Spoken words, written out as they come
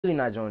Really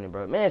not joining,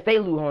 bro. Man, stay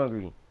loot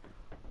hungry.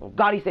 Oh,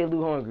 God, he stay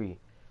loot hungry.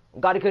 Oh,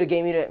 God, he could have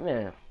gave me that,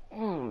 man.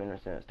 Man,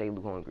 stay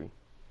loot hungry.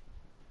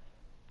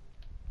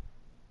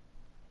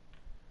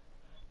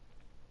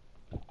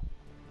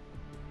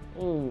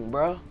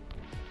 Bro.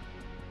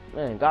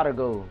 Man, gotta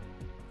go.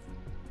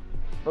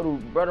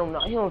 Brother,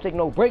 he don't take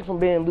no break from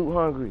being loot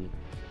hungry.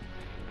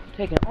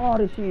 Taking all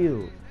the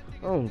shield.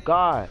 Oh,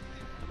 God.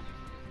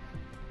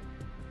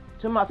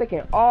 Somebody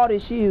taking all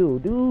the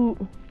shield,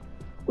 dude.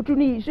 What you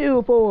need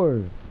shield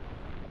for?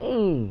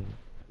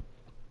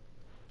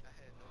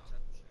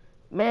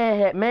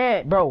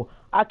 Man, bro,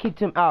 I kicked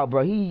him out,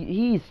 bro.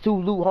 He's too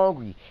loot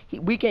hungry.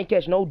 We can't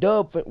catch no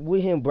dub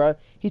with him, bro.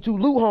 He too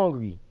loot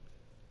hungry.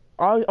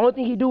 Only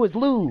thing he do is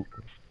loot.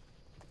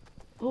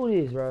 Who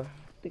is, bro? I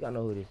think I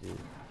know who this is.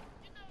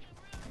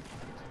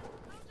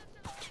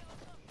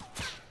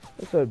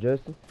 What's up,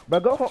 Justin? Bro,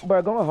 go home,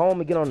 bro. Go home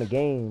and get on the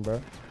game,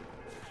 bro.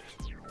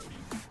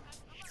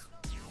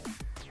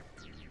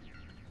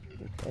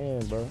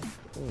 Damn, bro.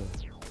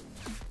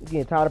 I'm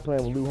getting tired of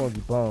playing with loot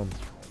hungry bums.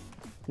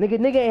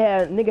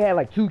 Nigga had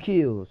like 2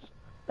 kills.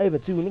 Not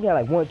even 2. Nigga had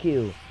like 1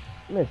 kill.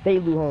 Man, stay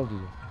loot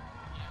hungry.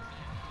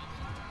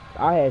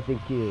 I had 6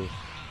 kills.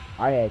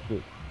 I had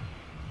 6.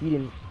 He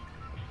didn't.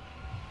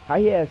 How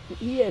he had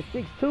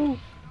 6 too?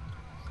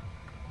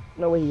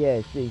 No way he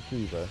had 6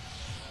 too, bro.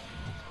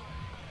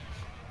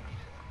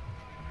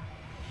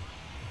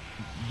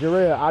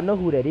 Jarrell, I know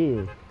who that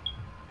is.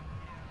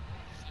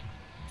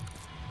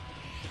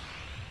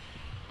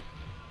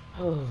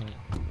 Oh,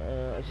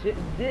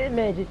 this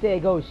man just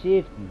said go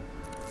shifty.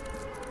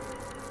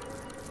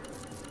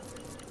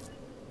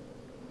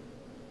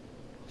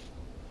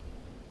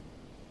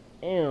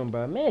 Damn,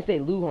 bro. Man, say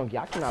loot hungry.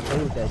 I cannot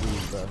play with that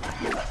dude, bro.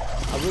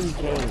 I really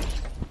can't,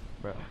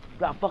 bro.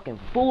 Got fucking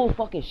full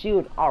fucking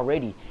shield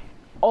already.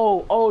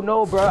 Oh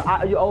no, bro.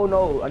 Oh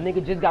no, a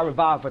nigga just got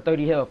revived for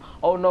 30 health.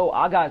 Oh no,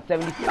 I got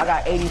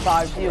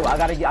 85 shield. I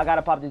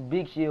gotta pop this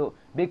big shield,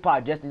 big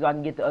pot just so I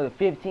can get the other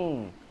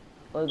 15.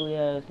 Ugly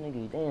ass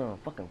nigga, damn,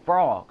 fucking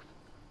frogs.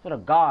 Swear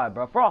to God,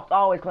 bro. Frogs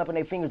always clapping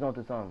their fingers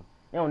onto something.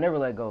 They don't never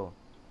let go.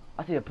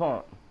 I see a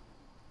pump.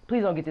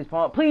 Please don't get this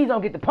pump. Please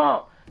don't get the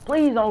pump.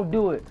 Please don't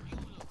do it.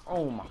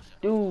 Oh my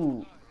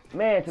dude.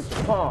 Man took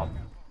the pump.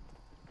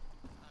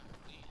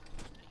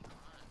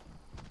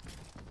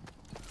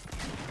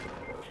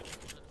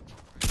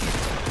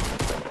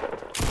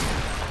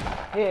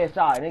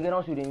 Headshot, nigga,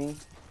 don't shoot at me.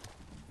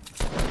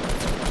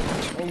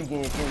 And you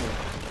getting finished.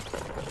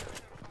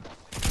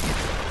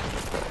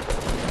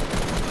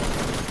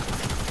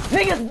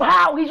 Niggas,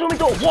 how? He shooting me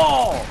through a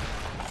wall.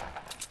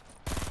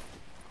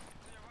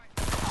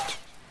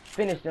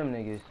 Finish them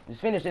niggas. Just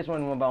finish this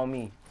one about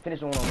me. Finish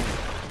the one on me.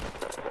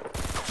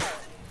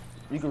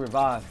 You can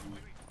revive.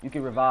 You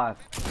can revive.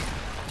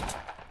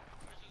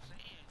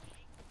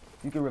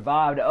 You can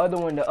revive. The other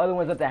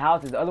one's at the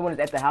houses. The other one is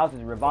at the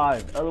houses.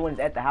 Revive. The other one is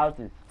at the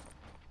houses.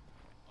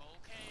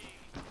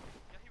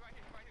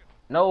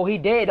 No, he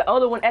dead. The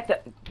other one at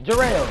the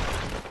Jarrell.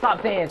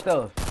 Stop saying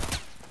stuff.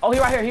 Oh, he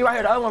right here. He right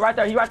here. The other one right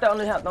there. He right there on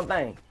the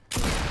thing.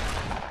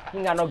 He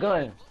ain't got no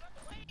gun.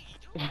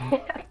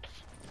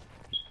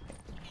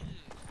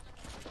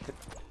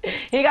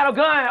 He ain't got no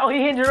gun. Oh,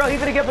 he hit Jarrell. He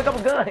finna get pick up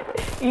a gun.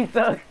 He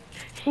sucks.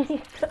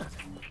 He sucks.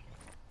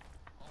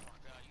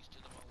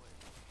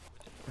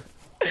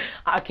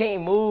 I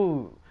can't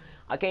move.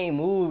 I can't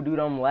move, dude.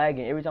 I'm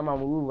lagging. Every time I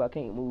move, I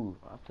can't move.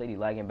 I play these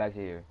lagging back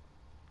here.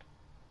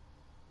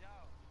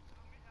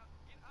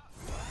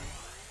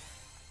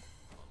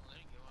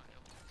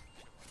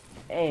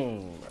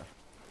 Dang, bro.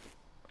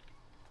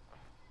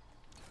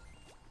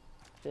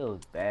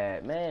 Feels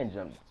bad, man.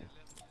 Jump.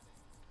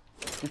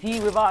 Cause he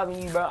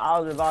reviving you, bro. I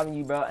was reviving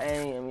you, bro.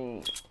 And I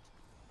mean,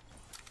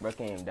 bro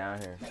came down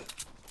here.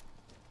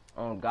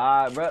 Oh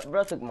God,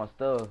 bro took my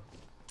stuff.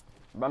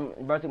 Bro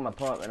took my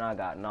pump and I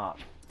got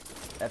knocked.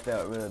 That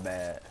felt really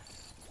bad.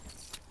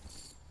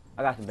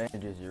 I got some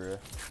bandages, you real.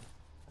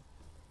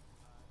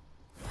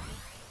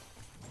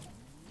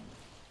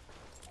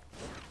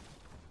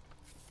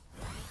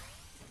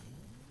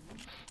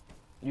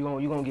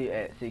 You gonna get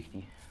at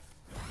 60.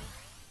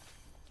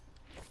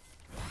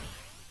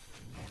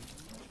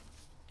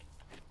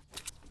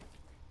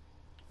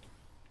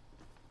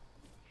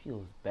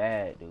 Feels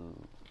bad, dude.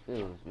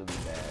 Feels really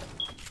bad.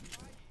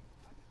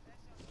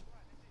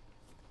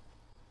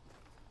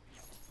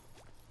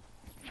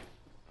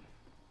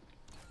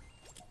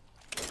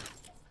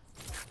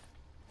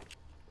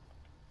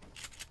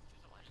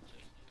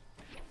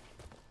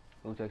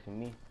 Who texting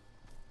me?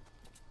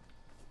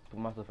 Put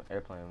myself in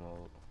airplane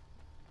mode.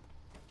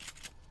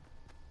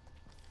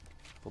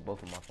 Put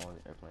both of my phones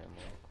in airplane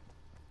mode.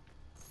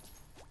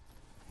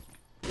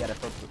 You gotta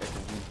focus with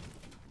SMG.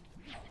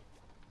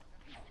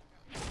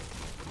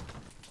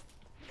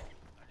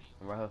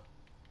 I'm right here.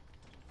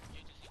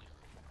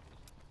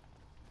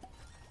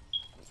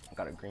 I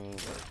got a green.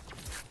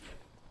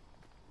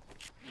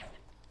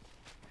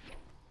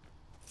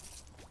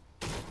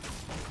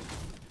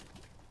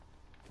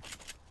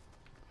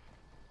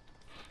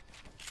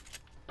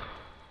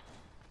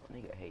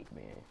 Nigga hate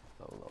being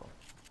so low.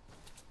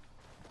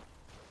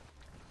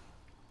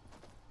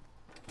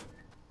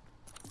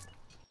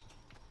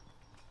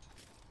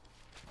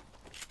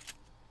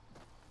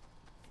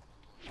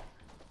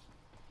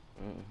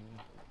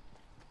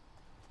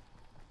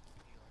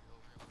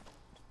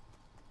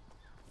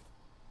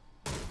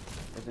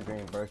 It's a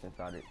green burst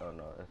inside it. Oh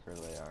no, that's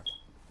regular AR.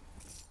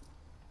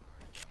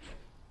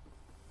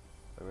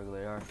 A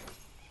regular AR?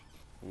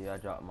 Yeah, I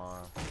dropped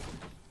mine.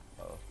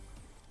 Oh.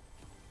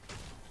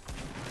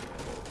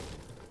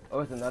 Oh,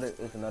 it's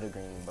another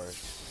green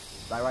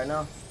burst. Like right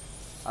now,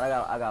 I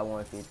got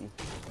 150.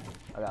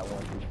 I got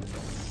 150.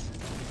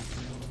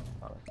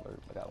 Oh,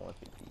 I got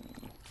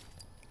 150.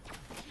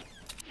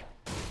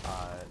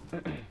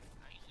 Alright.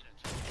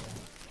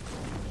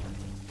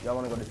 Y'all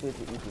wanna go to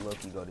Tilted? We can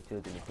low-key go to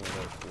Tilted and team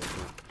go to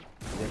Tilted.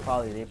 They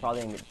probably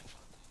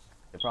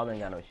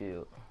ain't got no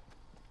shield.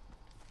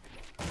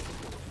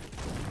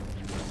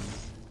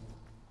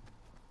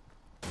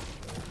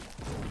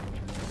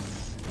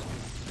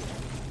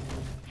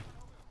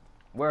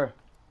 Where?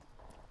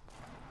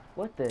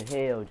 What the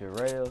hell,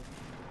 Jarrell?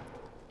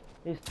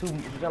 It's two.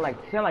 Sound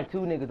like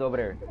two niggas over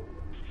there.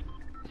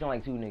 Sound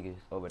like two niggas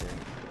over there.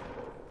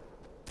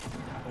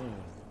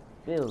 Damn,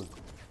 feels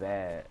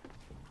bad.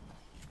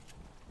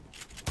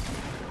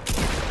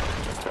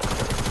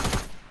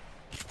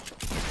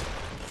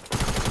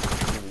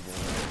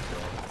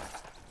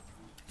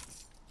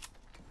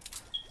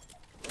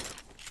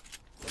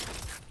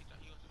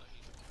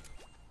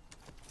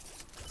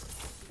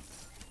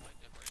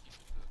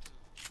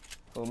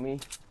 For me?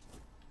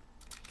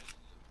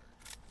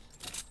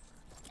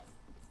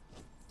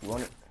 You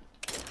want it?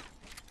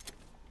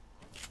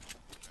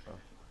 Oh.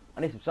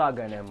 I need some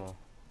shotgun ammo.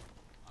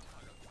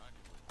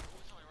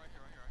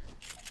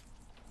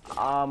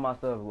 Ah, my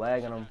stuff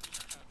lagging them.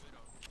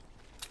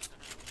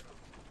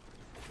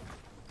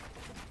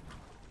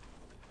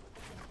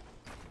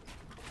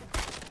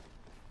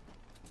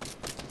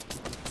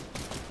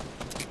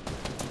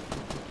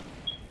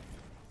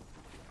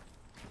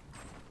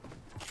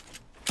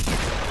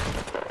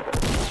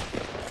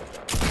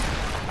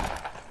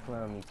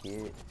 Clown me,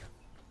 kid.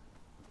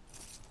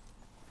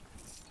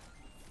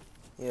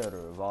 Yeah, the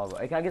revolver.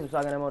 Hey, can I get some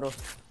shotgun ammo though?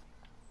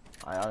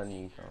 I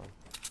need some.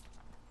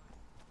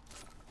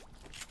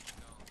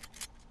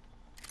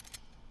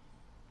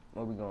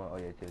 Where we going? Oh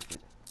yeah, Tilted.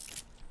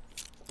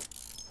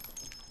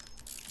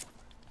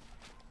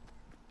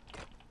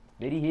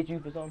 Did he hit you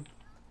for something?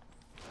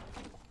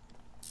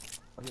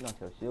 Oh, he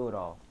knocked your shield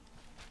off.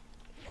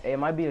 Hey, it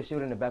might be a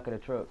shield in the back of the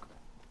truck.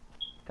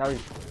 Kyrie.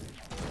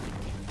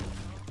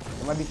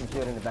 There might be some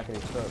shield in the back of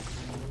the truck.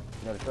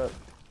 You know the truck?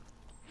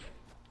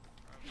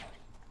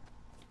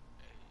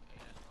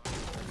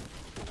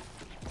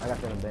 I got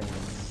 7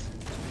 bandages.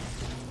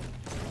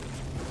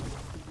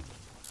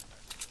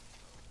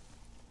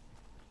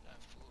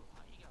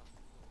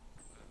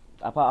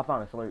 I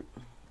found a slurp.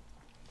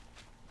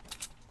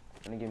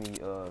 Gonna give me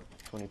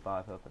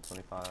 25 health and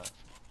 25.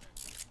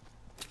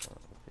 Pick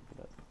it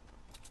up.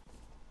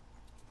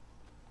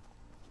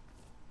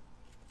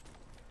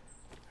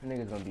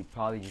 Nigga's gonna be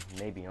probably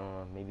maybe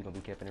gonna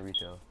be kept in the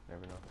retail.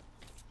 Never know.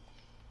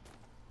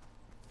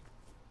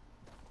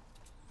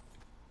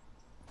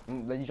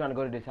 You trying to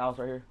go to this house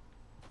right here?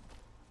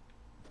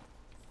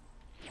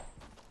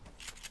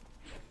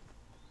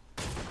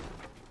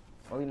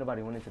 Only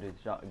nobody went into the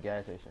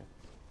gas station.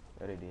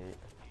 Yeah, they did.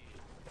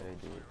 Yeah, they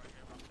did.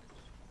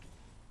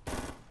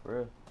 For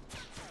real?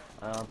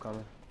 I'm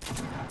coming.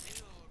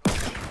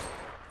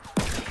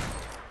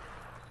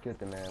 Killed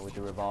the man with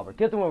the revolver.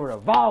 Killed him with a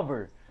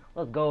revolver!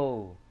 Let's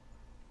go.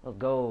 Let's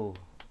go.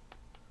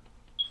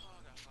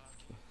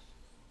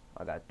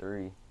 I got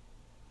 3.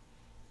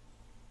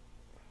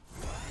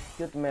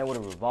 Killed the man with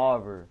a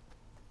revolver.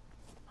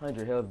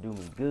 100 health do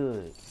me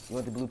good. You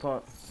want the blue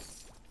pump?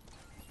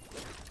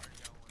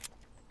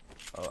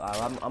 Oh,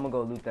 I'm gonna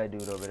go loot that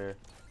dude over there.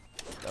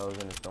 That was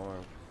in the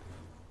storm.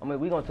 I mean,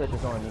 we gonna touch the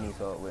storm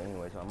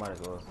anyway, so I might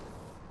as well.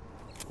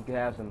 He could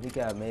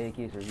have med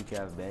kits or he could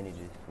have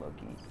bandages, low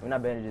key. I mean,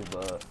 not bandages,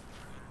 but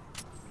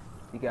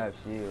he could have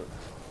shield.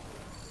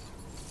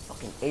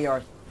 Fucking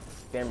AR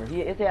spammer.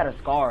 It had a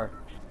scar.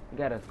 He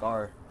got a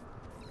scar.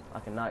 I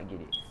cannot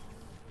get it.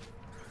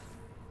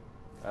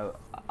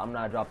 I'm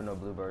not dropping no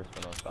blue burst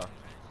for no stuff.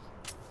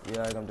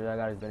 Yeah, I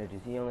got his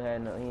bandages. He ain't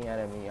had that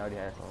many. He already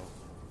had some.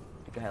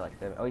 I think I had like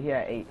 7. Oh, he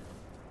had 8.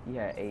 He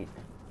had 8.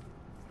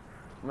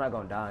 I'm not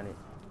gonna die in it,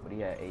 but he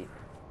had 8.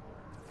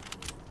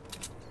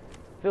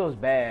 Feels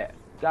bad.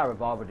 Got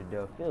revolver to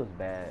death. Feels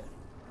bad.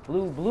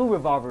 Blue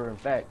revolver, in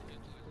fact.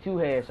 2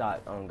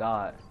 headshots on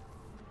God.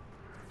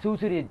 2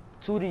 to your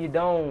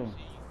dome.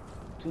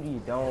 2 to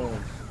your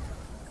dome.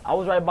 I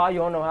was right by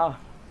you. I don't know how.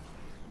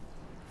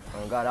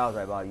 Oh God, I was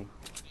right by you.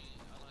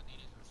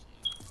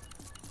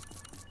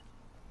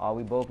 Oh,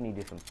 we both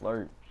needed some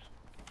slurps.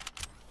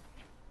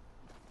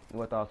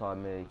 What thoughts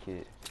on med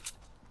kit?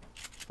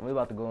 We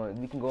about to go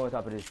in. We can go on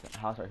top of this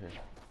house right here.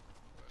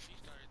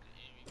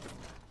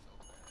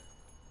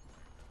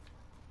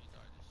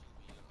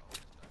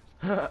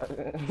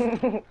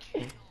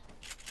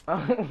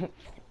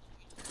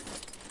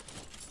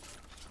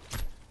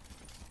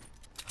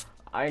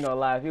 I ain't gonna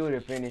lie. If he would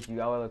have finished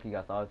you, I would look. He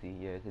got salty.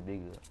 Yeah, it's a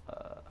big.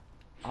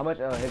 How much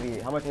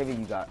heavy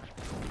you got?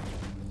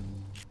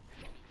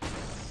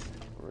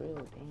 Real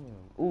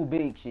damn. Ooh,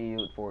 big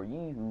shield for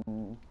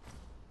you.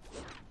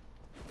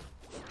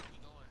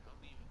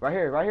 Right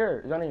here, right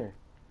here. It's on here.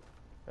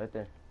 Right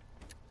there.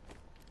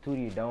 Two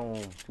to your dome.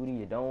 Two to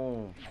your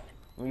dome.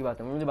 I'm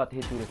really about to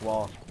hit through this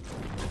wall.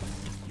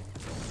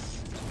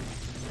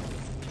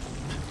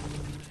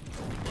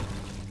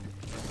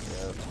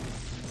 Yep.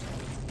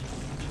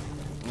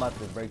 I'm about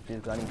to break this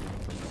because I need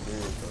some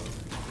serious, bro.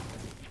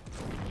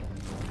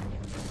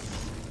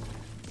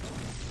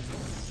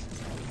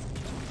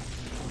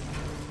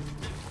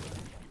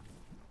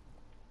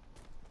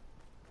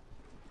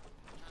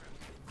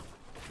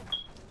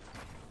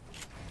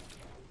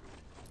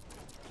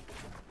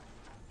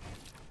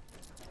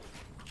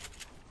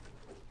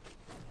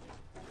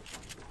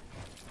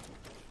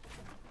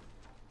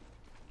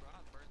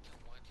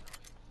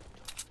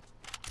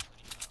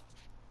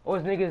 Oh,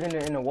 it's niggas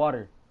in the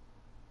water.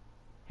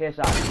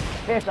 Headshot.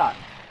 Headshot.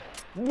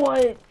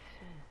 What?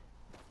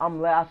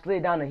 I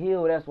slid down the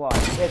hill, that's why.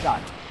 Headshot.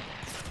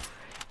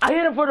 I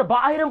hit him for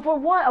I hit him for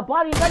what? A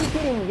body? Stop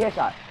kidding me.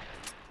 Headshot.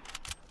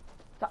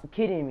 Stop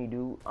kidding me,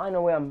 dude. I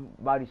know where I'm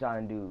body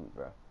shotting dude,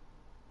 bro.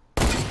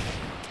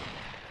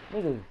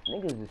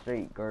 Niggas is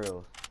straight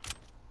girls.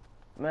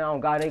 Man, oh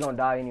God, they gonna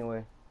die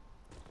anyway.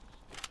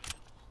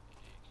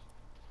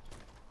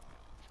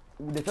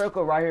 The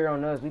circle right here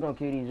on us. We gonna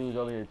kill these dudes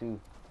over here too.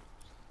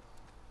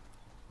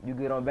 You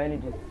good on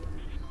bandages?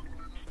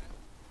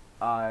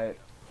 Alright,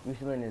 we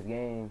still in this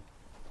game.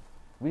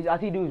 I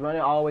see dudes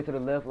running all the way to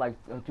the left, like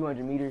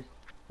 200 meters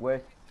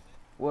west.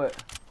 What?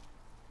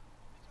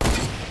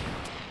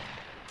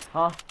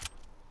 Huh?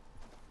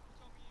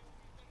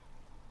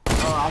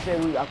 I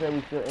said we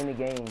still in the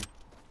game.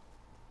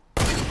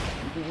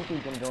 You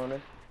think I'm doing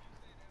this?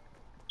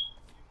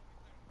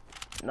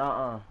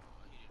 Nuh-uh.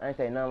 I ain't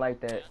say nothing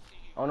like that.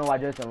 I don't know why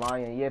Justin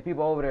lying. Yeah,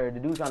 people over there, the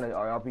dude's trying to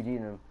RPG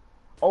them.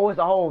 Oh, it's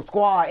a whole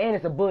squad and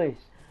it's a bush.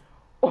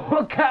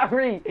 Oh,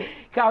 Kyrie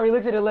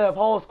look to the left,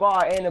 whole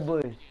squad and a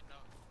bush.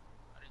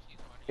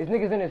 It's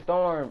niggas in the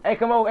storm. Hey,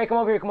 come over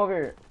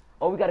here.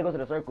 Oh, we gotta go to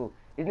the circle.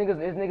 It was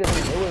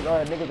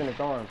niggas in the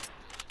storm.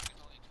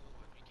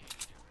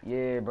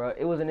 Yeah, bro,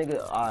 it was a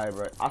nigga. Alright,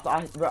 bro.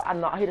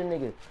 I hit a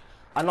nigga.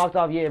 I knocked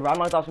off, yeah, bro. I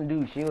knocked off some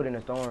dude's shield in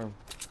the storm.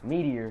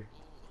 Meteor.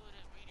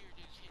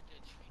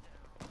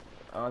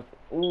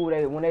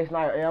 When they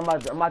snipe, I'm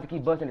about to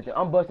keep busting at them.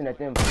 I'm busting at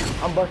them.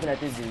 I'm busting at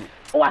this dude.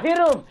 Oh, I hit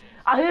him.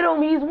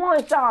 He's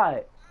one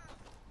shot.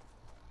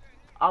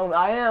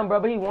 I am, bro,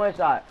 but he one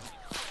shot.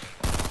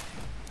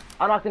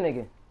 I knocked the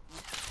nigga.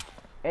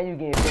 And you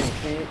getting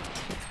finished, kid.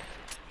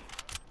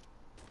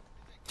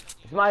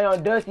 Somebody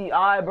on Dusty,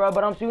 alright, bro,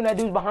 but I'm shooting at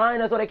dudes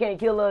behind us so they can't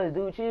kill us,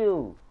 dude.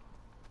 Chill.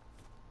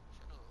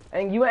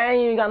 And you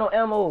ain't even got no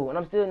ammo, and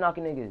I'm still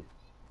knocking niggas.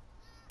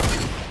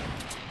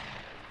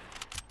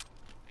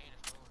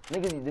 The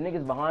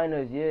niggas behind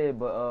us, yeah,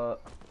 but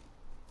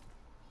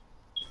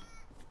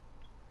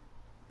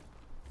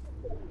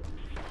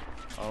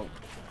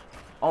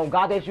oh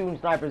God, they shooting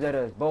snipers at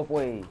us both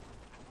ways.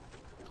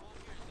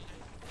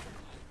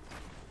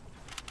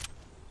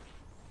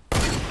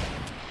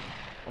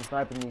 I'm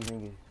sniping these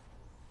niggas.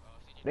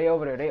 They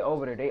over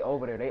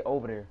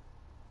there.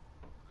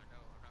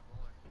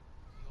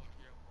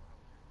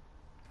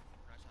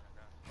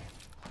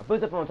 I put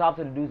stuff on top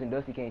so the dudes and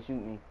Dusty can't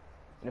shoot me.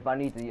 And if I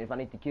need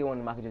to kill one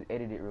of them, I can just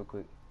edit it real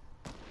quick.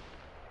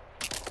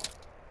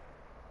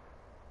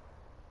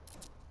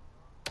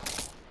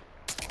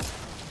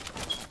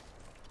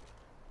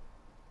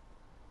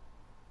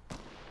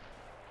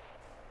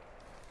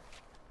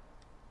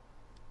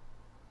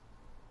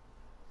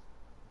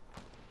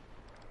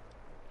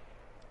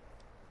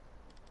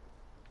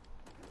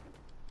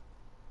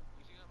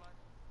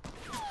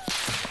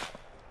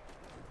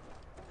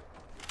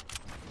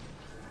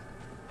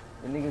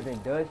 The niggas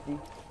ain't Dusty.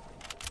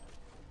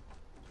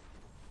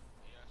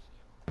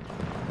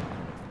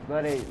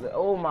 But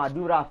oh my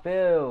dude, I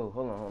fell.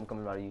 Hold on, I'm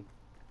coming out of you.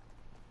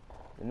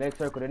 The next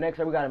circle, we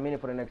got a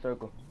minute for the next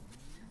circle.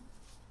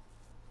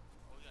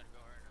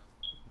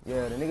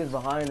 Yeah, the niggas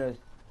behind us.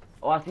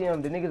 Oh, I see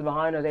him. The niggas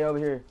behind us, they over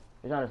here.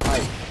 They're trying to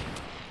fight.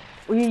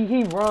 Well,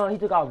 he run. He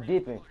took off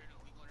dipping.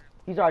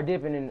 He started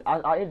dipping, and I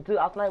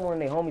sniped one of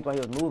their homies while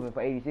he was moving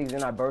for 86.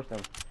 Then I burst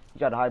him. He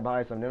tried to hide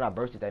behind something. Then I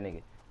bursted that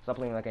nigga. Stop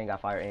playing like I ain't got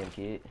fire aim,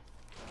 kid.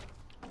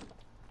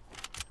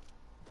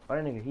 Oh,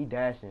 that nigga, he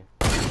dashing.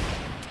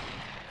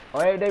 Oh,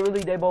 hey,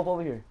 they both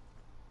over here.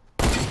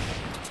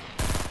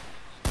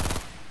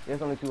 There's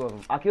only two of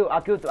them. I killed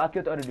the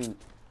other dude.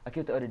 I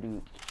killed the other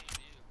dude.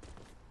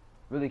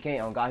 Really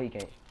can't. On God, he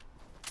can't.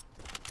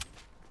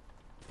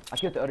 I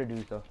killed the other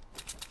dude, though.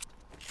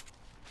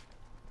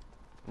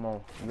 Come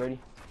on, you ready?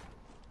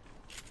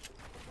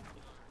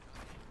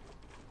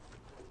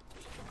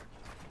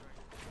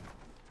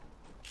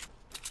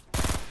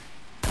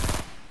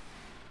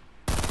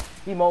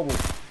 He mobile.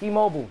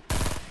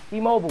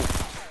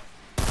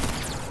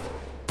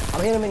 I'm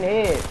hitting him in the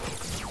head.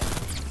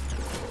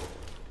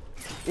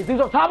 This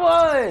dude's on top of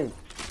us.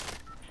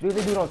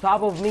 This dude on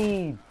top of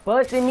me,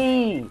 busting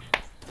me.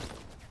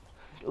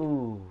 Ooh,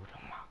 oh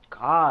my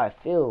God,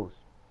 feels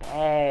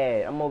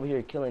bad. I'm over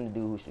here killing the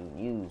dude who's shooting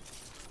you.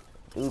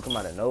 Dude come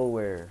out of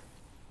nowhere.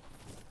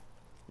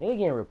 Nigga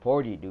getting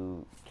reported,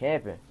 dude.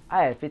 Camping.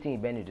 I had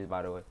 15 bandages,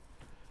 by the way.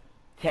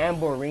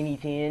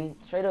 Tamborini 10.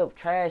 Straight up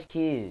trash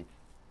kids.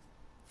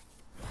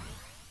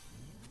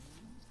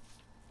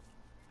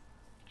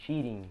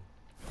 Cheating.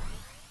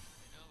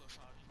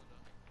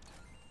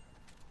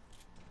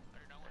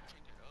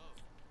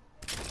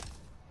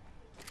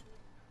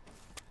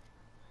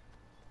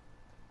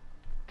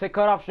 Take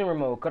cut off streamer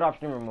mode. Cut off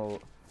streamer mode.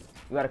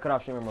 You gotta cut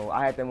off streamer mode.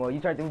 I had that mode. You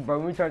turned the bro.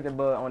 We turned the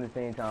bud on the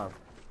same time.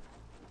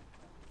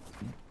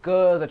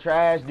 Cause a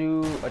trash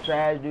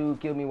dude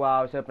killed me while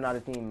I was helping out a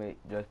teammate,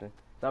 Justin.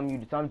 Some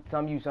you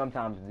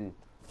sometimes do.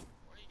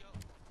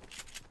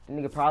 The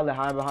nigga probably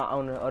hiding behind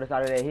on the other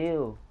side of that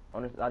hill.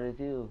 On the side of this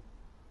hill.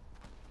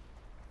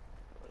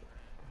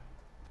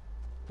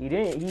 He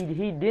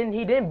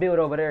didn't build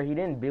over there. He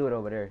didn't build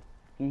over there.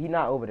 He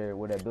not over there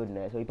where that building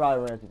at. So he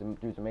probably ran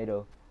through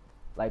tomato.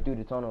 Like through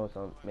the tunnel or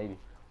something, maybe.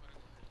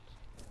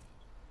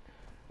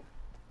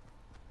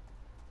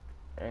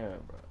 Damn,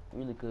 bro.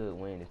 Really could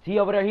win this. He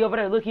over there,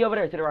 look, he over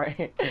there to the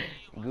right.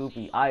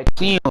 Goofy. I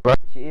see him, bro.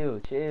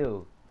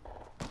 Chill.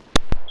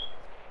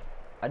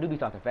 I do be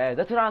talking fast.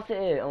 That's what I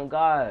said, oh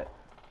God.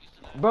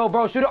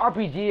 Bro, shoot an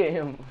RPG at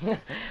him.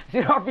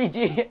 Shoot an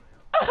RPG.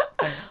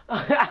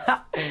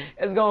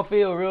 It's gonna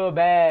feel real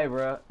bad,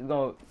 bro. It's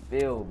gonna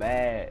feel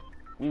bad.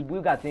 We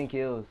got 10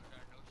 kills.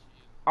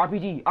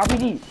 RPG.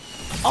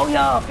 Oh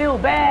yeah,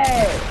 feels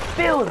bad.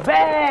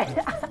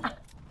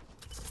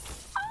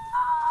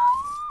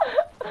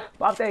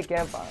 Pop that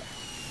campfire.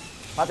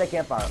 We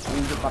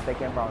just pop that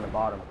campfire on the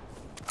bottom.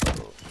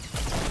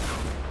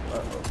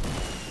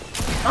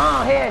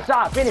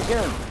 Headshot. Finish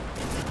him.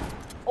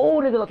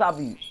 Oh, nigga on top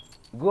of you.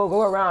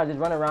 Go around. Just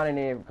run around and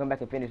then come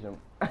back and finish him.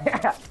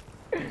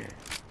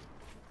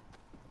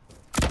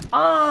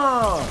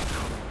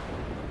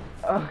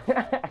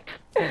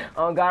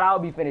 Oh God, I'll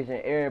be finishing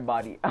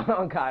everybody.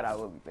 Oh God, I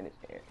will be finishing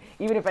everybody.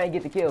 Even if I ain't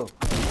get the kill.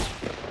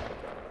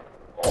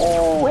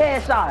 Oh,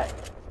 headshot.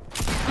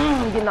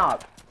 Get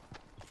knocked.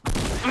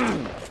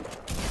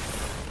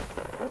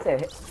 What's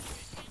that?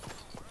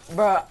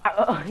 Bruh,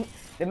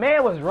 the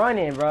man was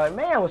running, bro. The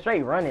man was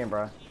straight running,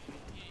 bro.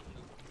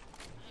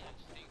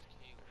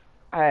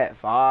 I had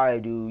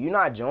 5, dude. You're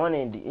not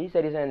joining. He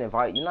said he's an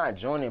invite. You're not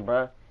joining,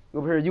 bro. You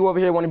over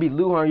here want to be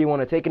loot hunter. You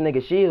want to take a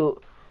nigga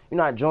shield. You're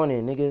not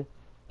joining, nigga.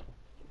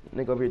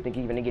 Nigga over here think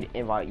he even get an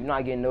invite. You're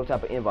not getting no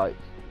type of invites.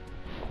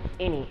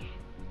 Any.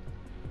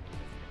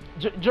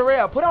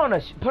 Jarrell, put on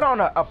a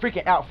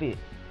freaking outfit.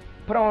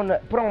 Put on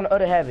the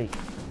other heavy.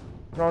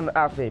 Put on the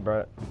outfit,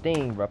 bro.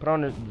 Thing, bro. Put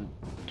on the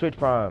Twitch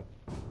Prime.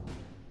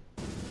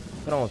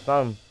 Put on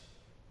something.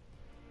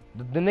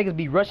 The niggas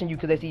be rushing you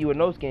because they see you with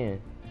no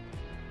skin.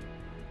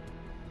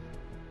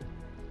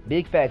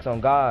 Big facts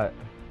on God.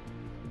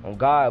 On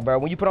God, bro.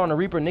 When you put on the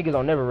Reaper, niggas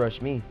don't never rush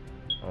me.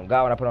 On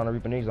God, when I put on the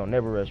Reaper, niggas don't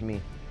never rush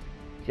me.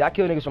 See, I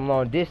kill niggas from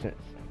long distance.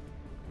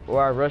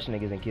 Or I rush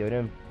niggas and kill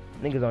them.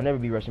 Niggas don't never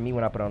be rushing me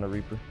when I put on the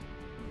Reaper.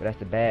 But that's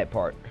the bad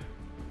part.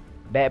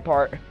 Bad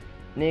part,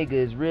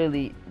 niggas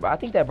really... I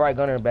think that Bright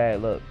Gunner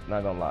bad luck.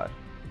 Not gonna lie.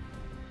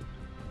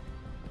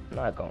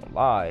 Not gonna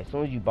lie. As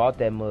soon as you bought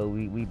that mug,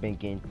 we been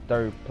getting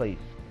 3rd place.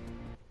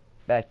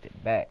 Back to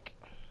back.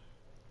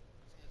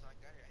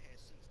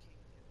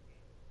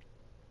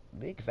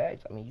 Big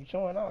facts. I mean, you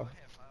showing off.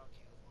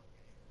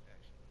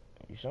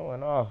 You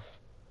showing off.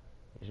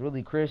 It's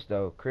really Chris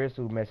though. Chris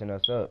who messing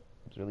us up.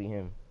 It's really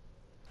him.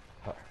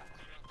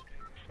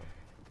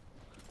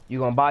 You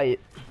gonna buy it?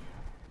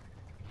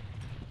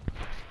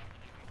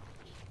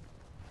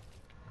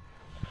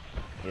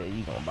 Yeah,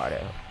 you gonna buy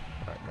that.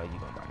 I know you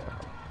gonna buy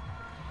that.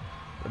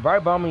 The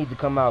Bright Bomber needs to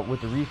come out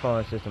with the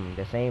refund system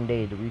the same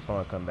day the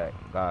refund come back.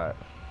 God.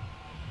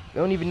 They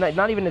don't even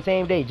not even the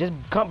same day. Just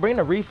bring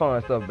the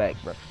refund stuff back,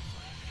 bro.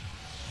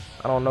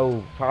 I don't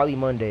know. Probably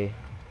Monday.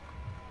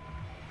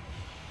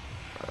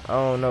 I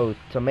don't know.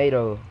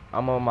 Tomato.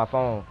 I'm on my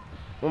phone.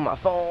 On my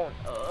phone.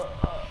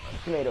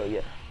 Tomato,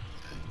 yeah.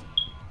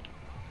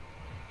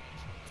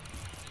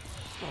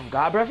 Oh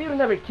God, bro, if he would've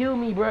never killed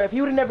me, bro. If he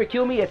would've never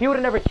killed me.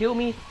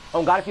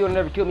 Oh God, if he would've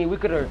never killed me, we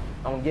could've.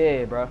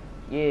 Yeah, bro.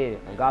 Yeah.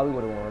 Oh God, we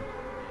would've won.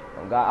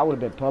 Oh God, I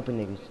would've been pumping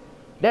niggas.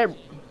 That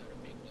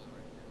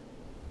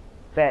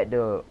fat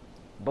dub.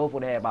 Both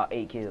would've had about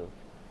 8 kills.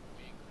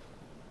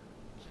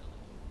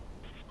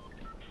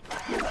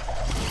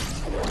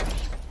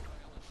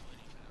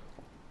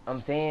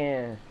 I'm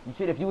saying, you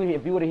should if you would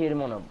have hit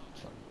him on a.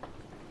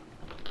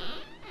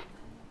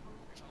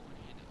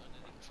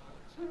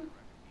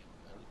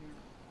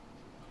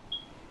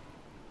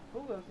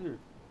 Who else here?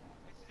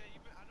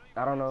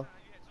 I don't know.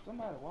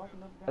 Somebody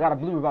walking up. I got a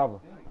blue revolver.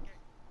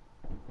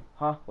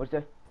 Huh? What's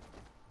that?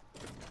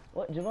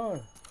 What,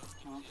 Javon?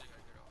 Huh?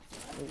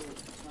 I'm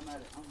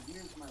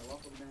hearing somebody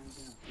walk up down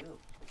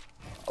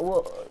the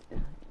well,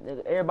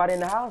 everybody in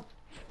the house.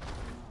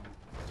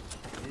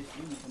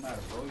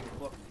 Somebody blow your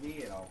fucking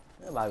head off.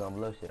 Everybody gonna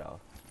blow shit off.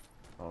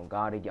 On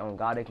God,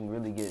 they can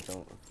really get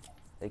some.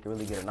 They can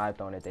really get a knife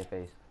thrown at their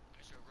face.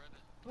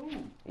 Who?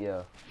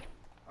 Yeah.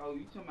 Oh,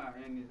 you talking about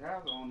in his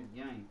house or on his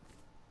game?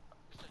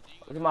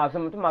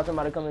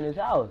 Somebody come in his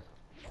house.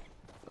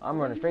 I'm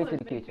running straight to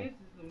the kitchen.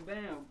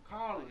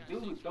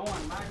 Dude,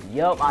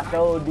 Yup, I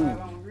sure do.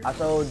 I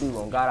sure do.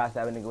 On God, I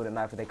stab a nigga with a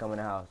knife if they come in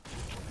the house.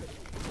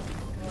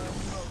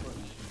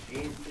 They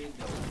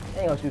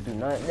ain't gonna shoot through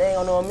nothing. They ain't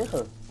gonna know I'm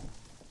here.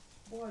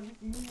 Boy, you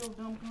can use your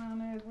dumb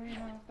clown ass way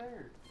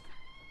downstairs.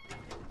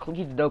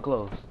 Keep the door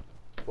closed.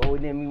 Well,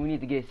 then we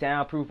need to get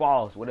soundproof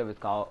walls, whatever it's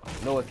called.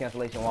 Noise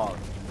cancellation walls.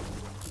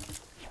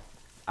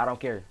 I don't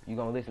care. You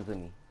gonna listen to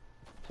me.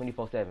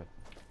 24/7.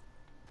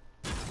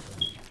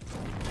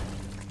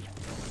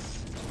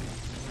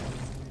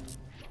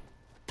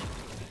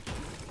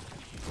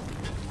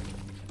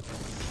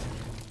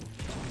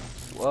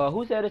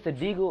 Who said it's a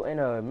deagle and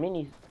a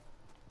mini?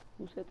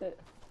 Who said that?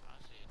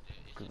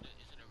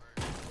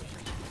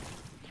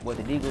 What,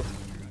 the deagle?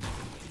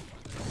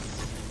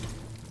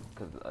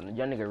 Cause a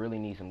young nigga really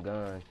needs some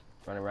guns.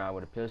 Running around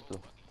with a pistol.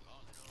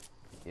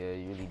 Yeah,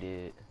 you really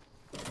did.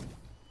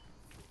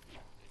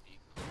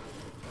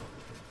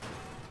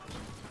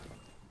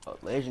 Oh,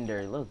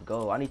 legendary, let's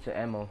go. I need some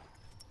ammo.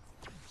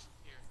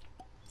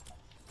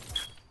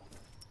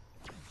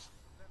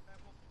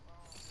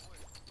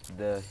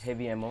 The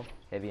heavy ammo.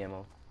 Heavy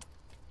ammo.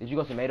 Did you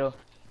go tomato?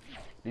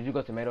 Did you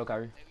go tomato,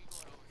 Kyrie?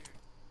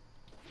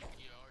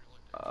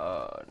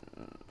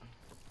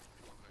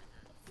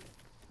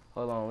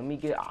 Hold on, let me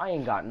get. I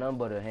ain't got none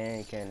but a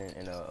hand cannon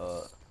and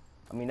a.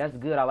 I mean that's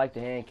good. I like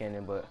the hand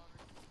cannon, but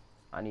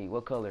I need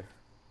what color?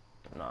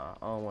 Nah,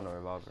 I don't want a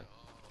revolver.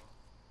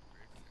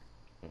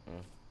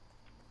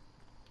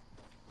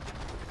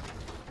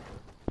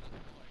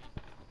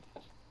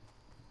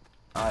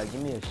 Alright,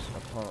 give me a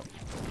pump.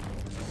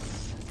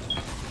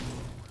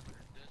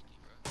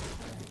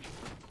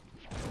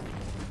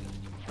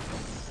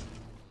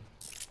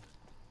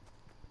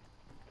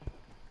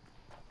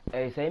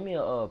 Hey, save me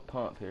a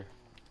pump here.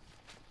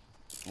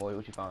 Boy,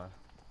 what you find?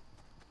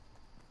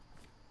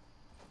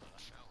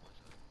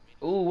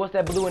 Ooh, what's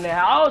that blue in that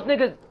house? Oh,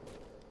 niggas!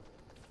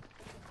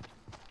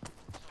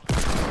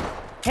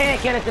 Hand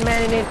cannon the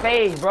man in his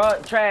face,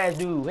 bro. Trash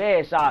dude.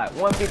 Headshot.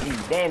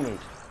 150 damage.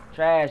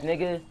 Trash,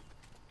 nigga.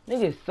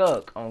 Niggas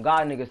suck. On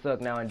God, niggas suck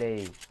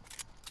nowadays.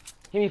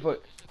 Hit me for.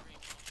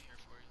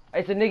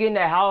 It's a nigga in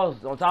that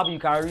house on top of you,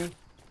 Kyrie.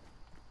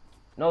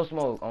 No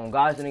smoke. On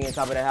God, it's a nigga on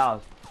top of that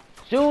house.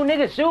 Shoot,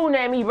 niggas shooting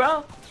at me,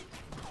 bro.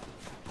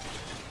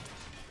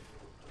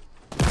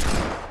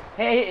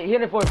 Hey,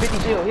 hit him for a 50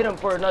 shield. Hit him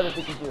for another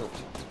 50 shield.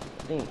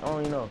 I think. I don't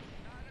even know.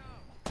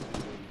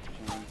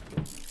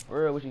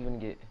 For real, what you gonna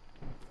get?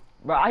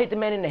 Bro, I hit the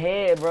man in the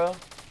head, bro.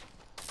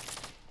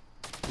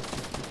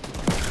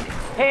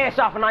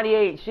 Headshot for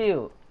 98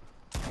 shield.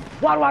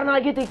 Why do I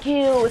not get the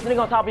kill? It's a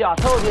nigga on top of y'all. I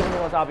told you it's a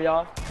nigga on top of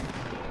y'all.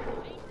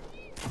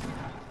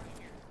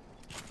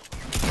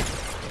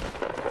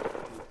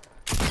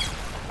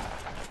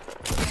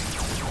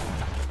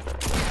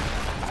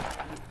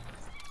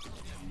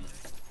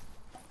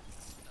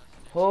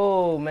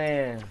 Oh,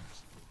 man.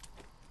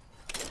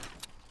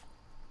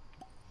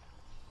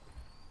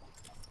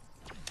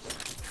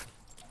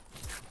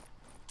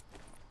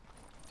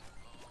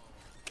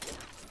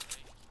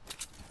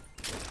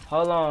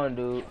 Hold on,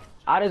 dude.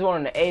 I just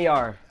wanted an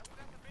AR.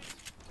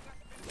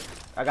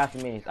 I got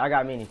some minis. I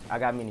got minis. I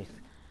got minis.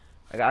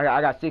 I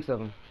got 6 of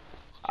them.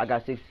 I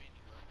got 6.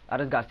 I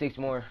just got 6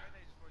 more.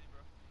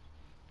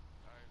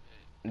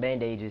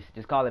 Bandages.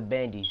 Just call it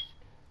bandies.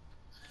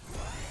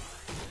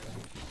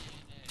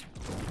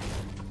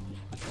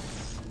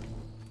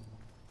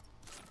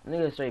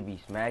 Nigga straight be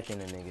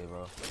smacking a nigga,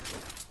 bro.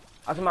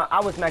 I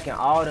was smacking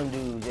all them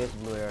dudes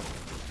just blue air.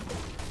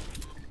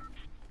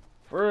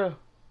 For real.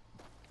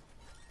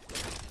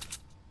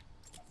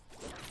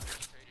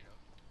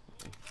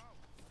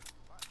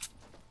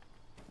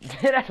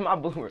 That's my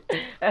boomer.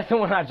 That's the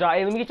one I dropped.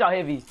 Hey, let me get y'all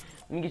heavy.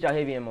 Let me get y'all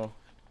heavy ammo.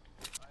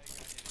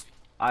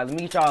 Alright, let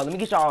me get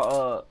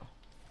y'all,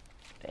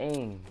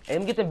 dang. Hey, let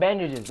me get them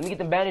bandages. Let me get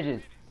them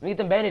bandages. Let me get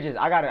them bandages.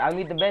 I got it. I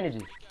need the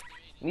bandages.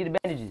 I need the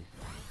bandages.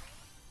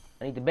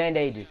 I need the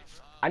bandages.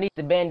 I need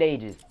the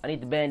bandages. I need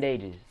the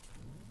bandages.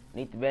 I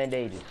need the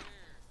bandages.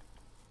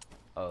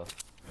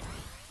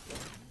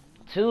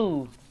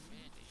 2.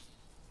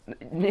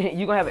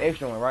 You gonna have an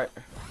extra one, right?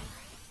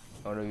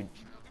 Oh no, you.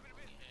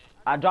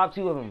 I dropped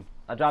 2 of them.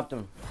 I dropped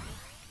them.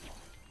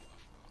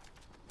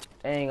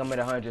 Dang, I'm at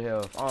 100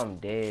 health. I'm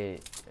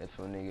dead. If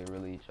a nigga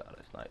really try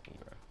to snipe me,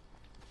 bro.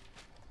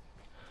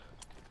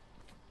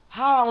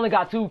 How I only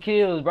got 2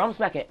 kills, bro? I'm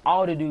smacking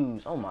all the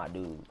dudes. Oh my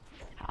dude.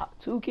 How,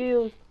 2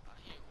 kills?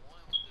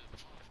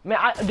 Man,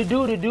 the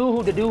dude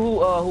who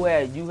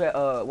had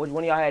which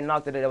one of y'all had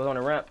knocked it that was on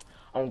the ramp.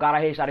 On God,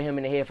 I headshot him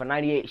in the head for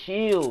 98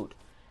 shield.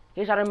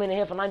 He shot him in the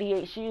head for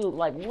 98 shield.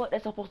 Like what?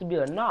 That's supposed to be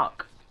a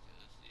knock.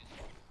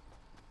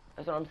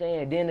 That's what I'm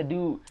saying. Then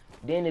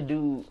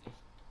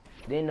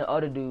the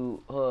other dude,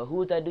 who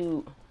was that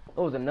dude? It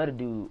was another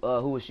dude,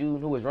 who was shooting,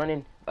 who was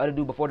running. Other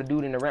dude before the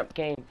dude in the ramp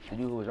came. The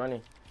dude who was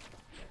running.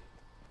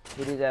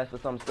 Hit his ass for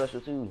something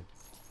special too.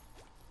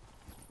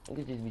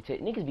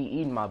 Niggas be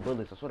eating my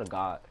bullets. I swear to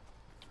God.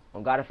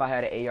 On God, if I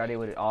had an AR, they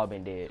would have all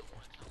been dead.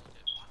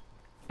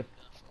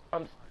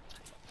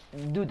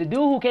 Dude, the dude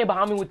who came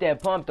behind me with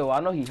that pump though, I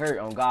know he hurt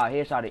on God.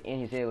 Headshot it in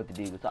his head with the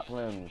deagle. Stop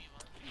playing with me.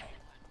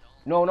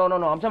 No. I'm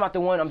talking about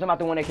the one. I'm talking about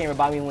the one that came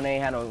by me when they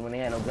had no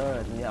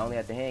guns. When they only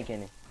had the hand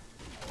cannon.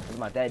 I'm talking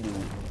about that dude.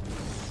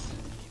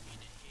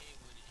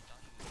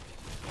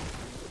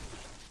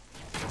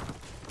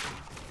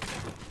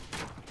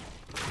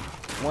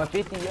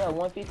 $150, yeah,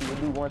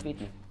 $150. We'll do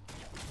 $150.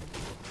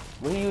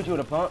 When he used you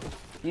with a pump?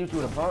 He used you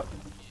with a pump?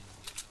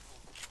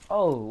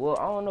 Oh, well,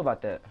 I don't know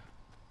about that.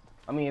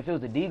 I mean, if it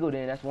was a deagle,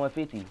 then that's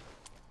 $150.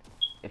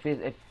 If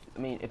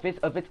it's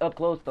up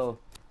close though,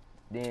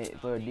 then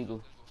for a deagle.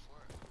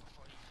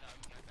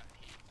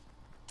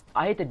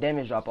 I hit the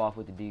damage drop off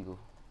with the deagle.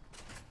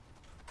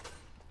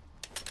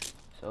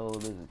 So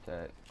this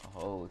attack, a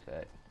whole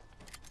attack.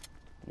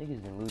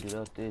 Niggas done looted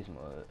up this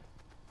mud.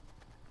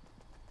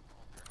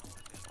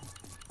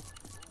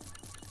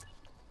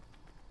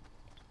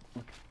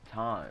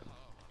 Time.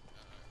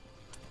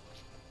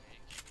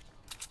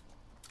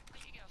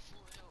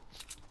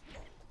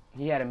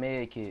 He had a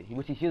med kit.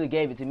 Which he should have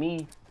gave it to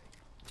me.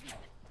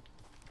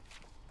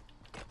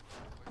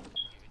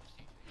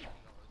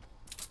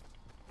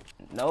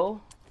 No.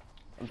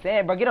 I'm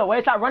saying, bro, get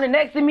away. Stop running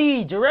next to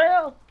me,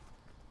 Jarrell.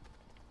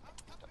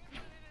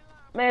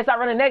 Man, stop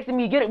running next to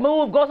me. Get it,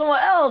 move. Go somewhere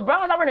else,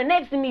 bro. Stop running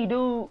next to me,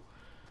 dude.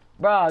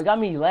 Bro, got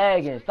me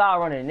lagging. Stop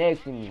running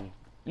next to me.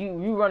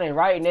 You running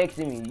right next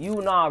to me. You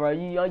nah, bro.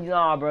 You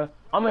nah, bro.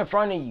 I'm in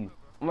front of you.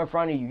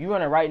 You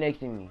running right next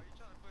to me.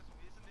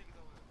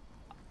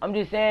 I'm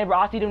just saying, bro.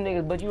 I see them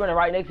niggas, but you running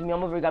right next to me.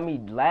 I'm over here, got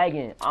me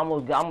lagging. I'm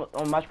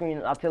on my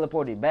screen. I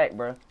teleported back,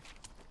 bro.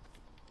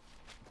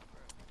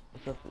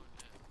 What's up?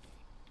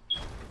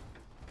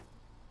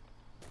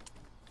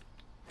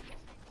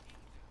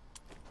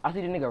 I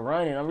see the nigga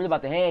running. I'm really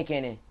about to hand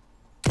cannon.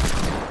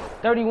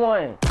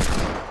 31.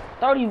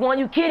 31.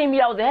 You kidding me?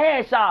 That was a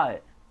headshot.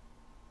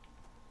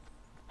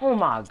 Oh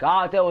my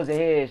God, that was a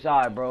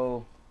headshot,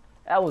 bro.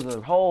 That was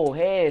a whole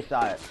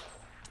headshot.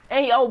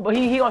 And but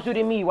he gonna shoot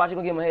at me. Watch, you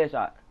gonna give him a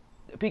headshot.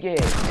 Peek your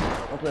head.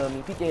 Don't play with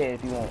me. Peek your head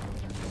if you want.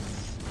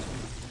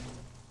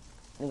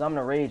 Nigga, I'm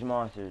the rage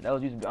monster. That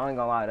was used to be, I ain't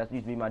gonna lie, that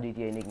used to be my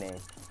GTA nickname.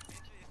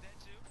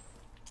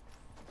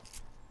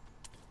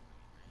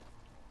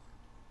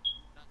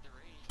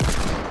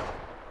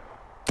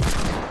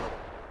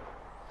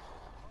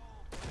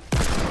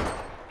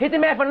 Hit the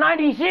man for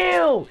 90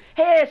 shield!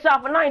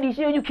 Headshot for 90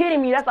 shield, you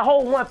kidding me? That's a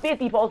whole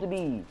 150 supposed to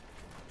be.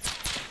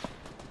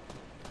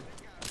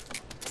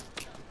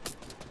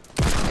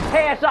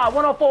 Headshot,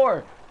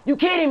 104. You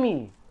kidding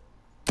me?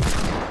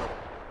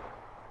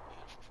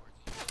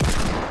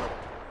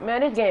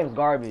 Man, this game's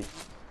garbage.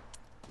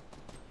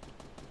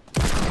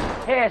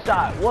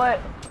 Headshot,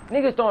 what?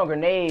 Niggas throwing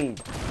grenades.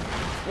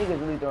 Niggas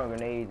really throwing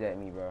grenades at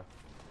me, bro.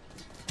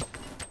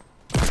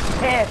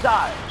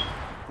 Headshot.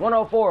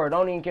 104,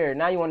 don't even care.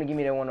 Now you want to give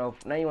me that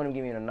 104. Now you want to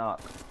give me the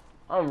knock.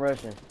 I'm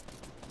rushing.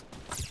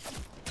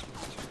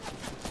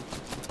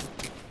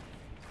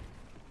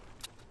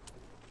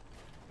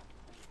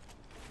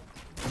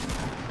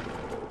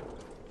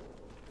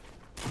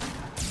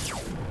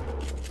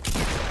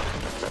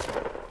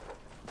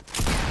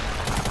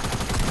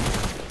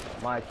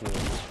 My kill.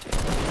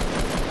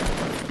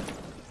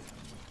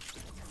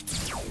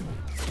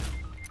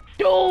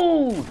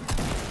 Dude!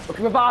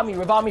 Okay, revive me,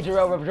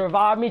 Jarrell,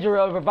 revive me,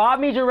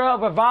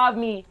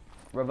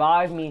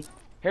 revive me.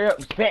 Hurry up,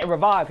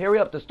 revive, hurry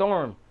up, the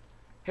storm.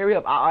 Hurry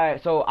up,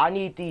 alright, so I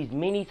need these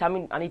minis,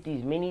 I need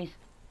these minis,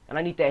 and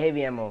I need that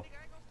heavy ammo.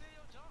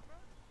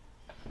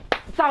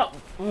 Stop,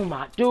 oh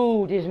my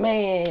dude, this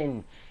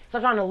man.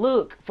 Stop trying to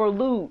look for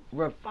loot.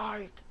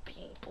 Revive the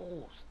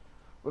people.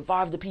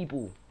 Revive the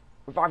people.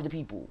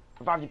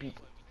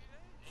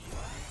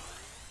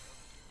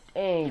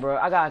 Dang, bro,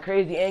 I got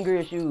crazy anger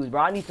issues,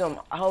 bro. I need some.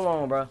 Hold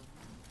on, bro.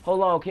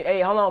 Hold on.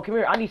 Hey, hold on. Come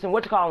here. I need some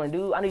whatchalling,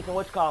 dude. I need some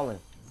whatchalling.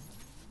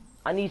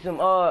 I need some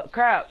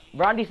crap,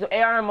 bro. I need some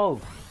AR ammo.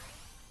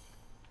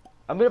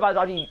 I'm bit about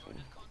all these.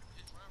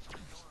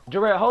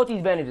 Jarrell, hold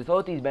these bandages.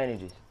 Hold these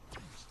bandages.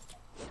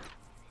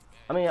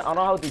 I mean, I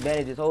don't hold these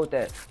bandages. Hold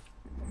that.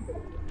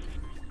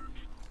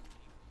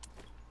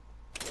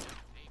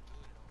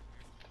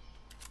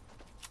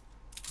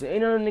 Do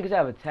any of them niggas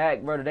have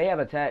attack, bro? Do they have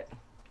attack?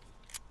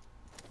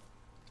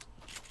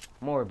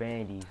 More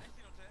bandies.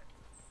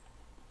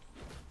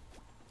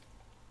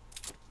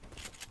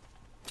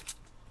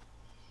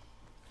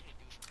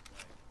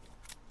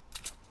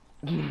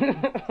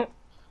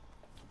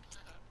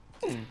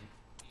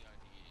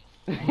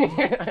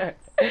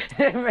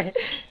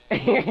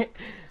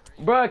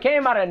 Bro, it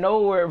came out of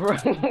nowhere, bro.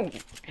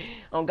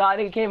 Oh God,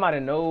 nigga came out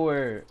of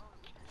nowhere.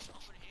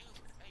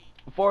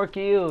 4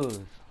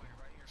 kills.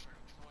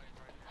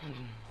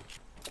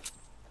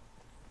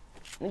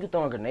 Niggas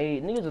throwing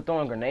grenades. Niggas are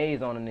throwing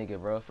grenades on a nigga,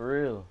 bro.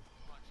 For real.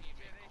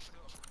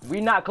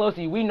 We not close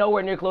to you. We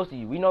nowhere near close to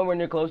you.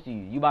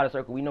 You by the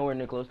circle. We nowhere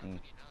near close to you.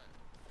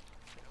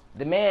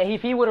 The man,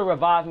 if he would have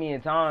revived me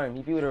in time,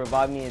 over here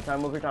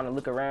trying to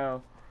look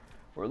around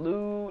for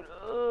loot.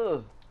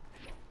 Ugh.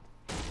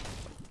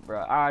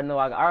 Bro, I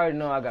already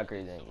know I got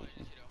crazy anger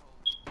issues.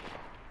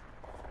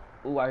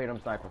 Ooh, I hear them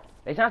sniper.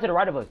 They sound to the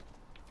right of us.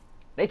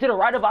 They to the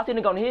right of us. I see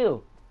nigga on the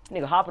hill.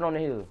 Nigga hopping on the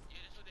hill.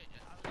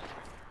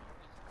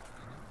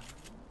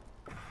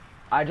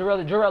 Alright,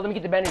 Jarrell, let me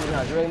get the bandages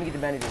now. Jarrell, let me get the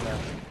bandages now.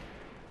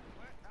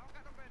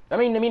 I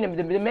mean, the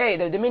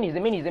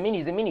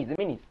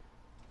minis.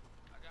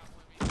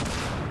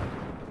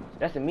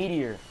 That's a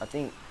meteor, I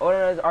think. Oh,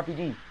 no, that's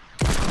RPG.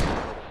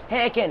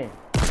 Hand cannon.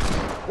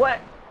 What?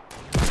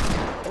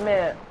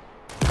 Man.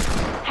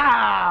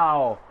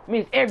 How?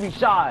 Missed every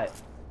shot.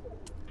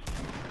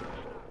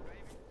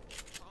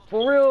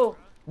 For real?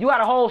 You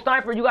got a whole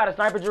sniper? You got a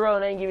sniper, Jarrell,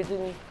 and they ain't give it to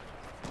me?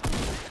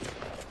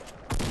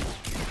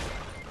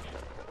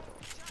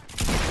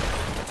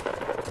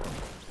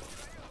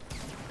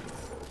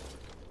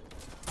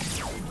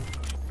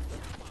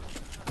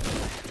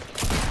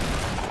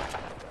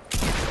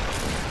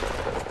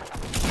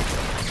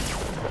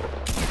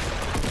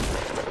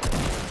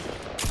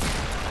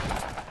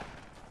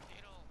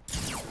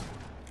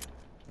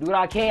 Do what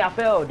I can, I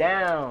fell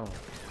down.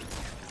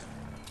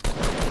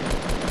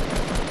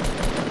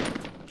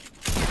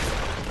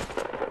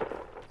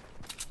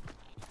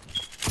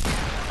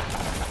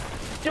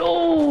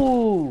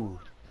 Dude!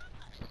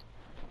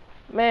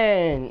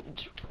 Man.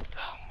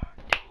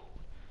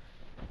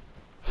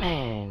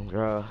 Man,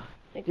 bro.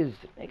 Niggas.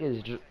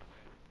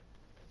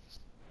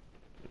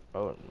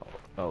 Oh, no.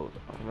 Oh,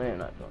 man,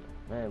 not doing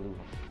it. Man, lose.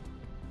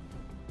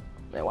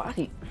 Man, why is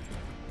he?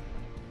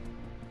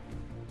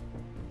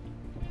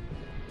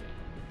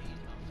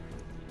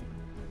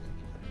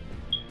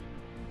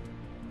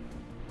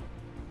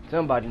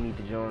 Somebody need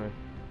to join.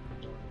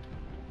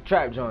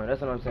 Trap join,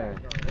 that's what I'm saying.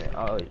 Yeah,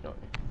 I always join.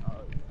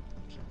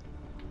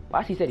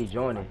 Why he said he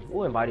joining?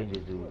 Who invited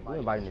this dude? Who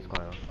invited this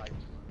clown?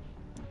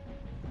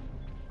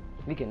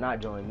 He cannot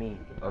join me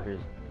over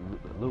his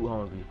loot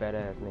hungry fat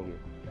ass nigga.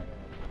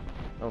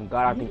 Oh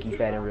God, I think he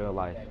fat in real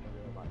life.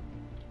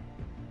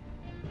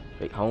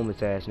 Like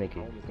homeless ass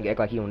nigga. He act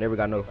like he don't never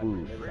got no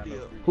food.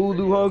 Who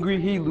loot hungry?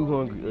 He loot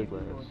hungry. Look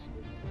like us.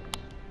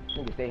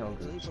 Nigga stay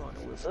hungry.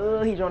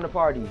 He joined the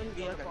party.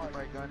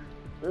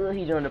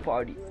 He joined the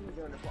party.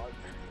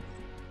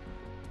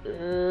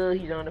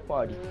 He joined the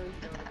party.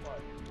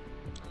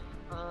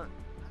 Not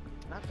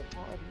the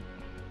party.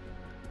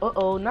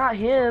 Uh-oh, not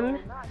him.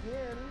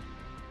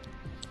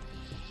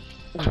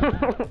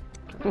 Not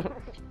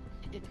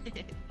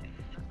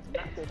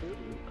the dude.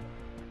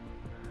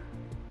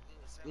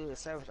 Yeah,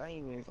 Savage, I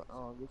ain't even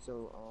get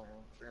your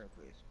friend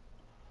request.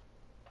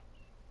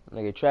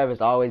 Nigga,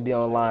 Travis always be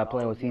online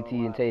playing with CT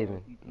and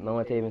Taven. No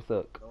one Taven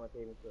suck.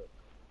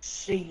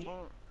 Shit.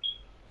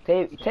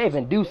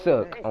 Taven do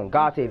suck. On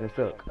God, Taven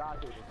suck.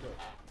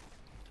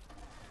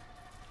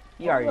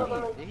 He already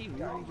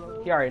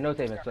know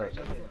Taven sucks.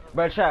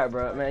 Bro, chat,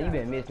 bro, man, you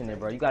been missing it,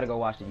 bro. You gotta go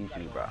watch the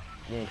YouTube, bro.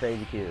 You ain't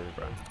crazy kids,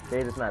 bro.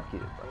 Crazy snap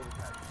kids, bro.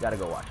 You gotta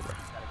go watch it, bro.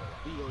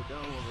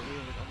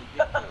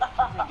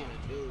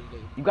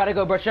 You gotta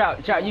go, bro.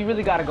 Chat, you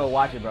really gotta go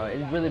watch it, bro.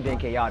 It's really been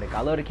chaotic. I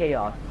love the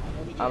chaos.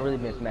 I've really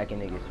been smacking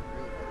niggas.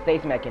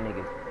 Stay smacking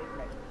niggas.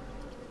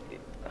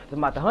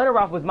 The Hunter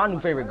Rifle was my new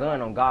favorite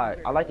gun, on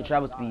God. I like the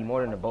travel speed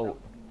more than the bolt.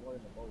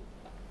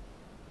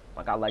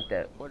 Like, I like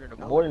that.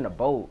 More than the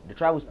bolt. The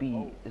travel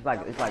speed, it's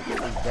better. It's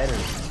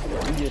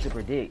easier to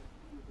predict.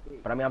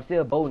 But I mean, I'm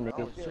still bolting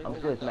niggas. I'm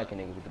still smacking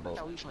niggas with the bolt.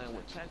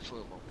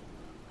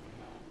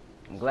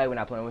 I'm glad we're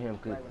not playing with him,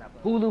 cause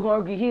who loot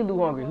hungry? He loot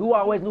hungry. Who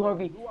always loot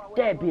hungry?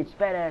 That bitch,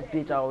 fat ass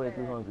bitch always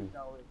loot hungry.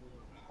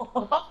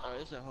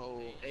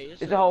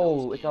 It's a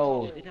whole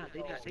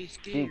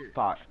big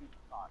pot.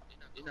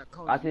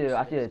 I see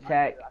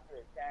attack,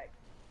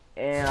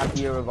 and I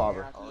see a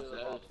revolver.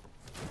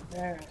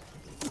 Yeah.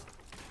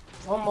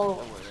 One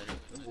more.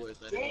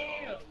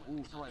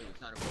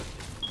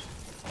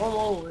 One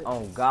more.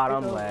 Oh God,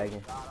 I'm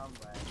lagging.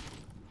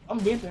 I'm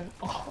dipping.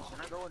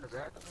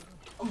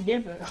 I'm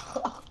dipping.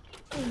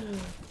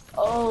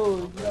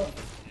 Oh no.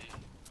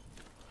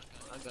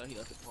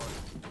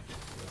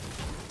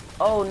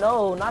 Oh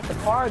no, not the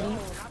party.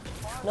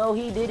 No,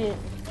 he didn't.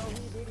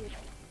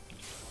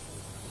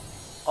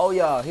 Oh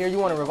yeah, here you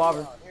want a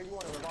revolver?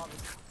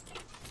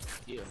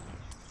 Yeah.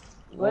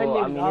 Well,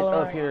 I mean it's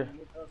up here.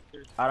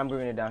 Alright, I'm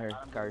bringing it down here,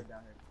 Kyrie.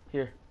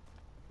 Here.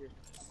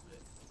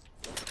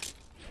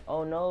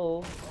 Oh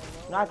no,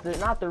 not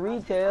the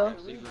retail.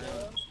 Not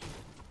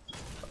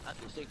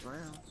the 6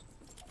 rounds.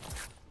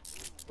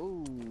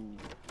 Ooh.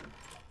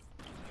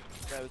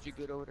 Travis, you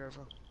good over there,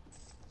 bro?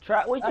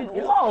 Try what you?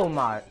 Oh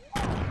my!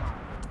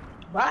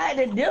 Right,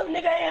 the dip nigga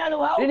ain't had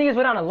no house. These niggas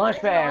put on a lunch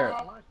pad.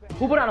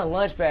 Who put on a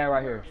lunch pad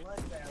right here?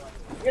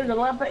 There's a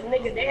lump of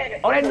nigga there.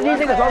 Oh, these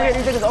niggas over here.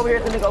 These niggas over here.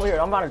 This nigga over here.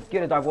 I'm about to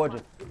get a dark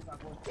wardrobe.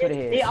 To the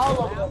head. They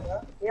all over there,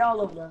 bro. They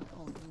all over there.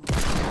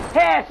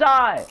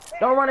 Headshot!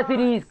 Don't run into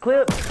these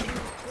clips.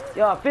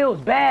 Yo, it feels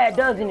bad,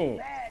 doesn't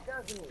it?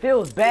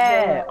 Feels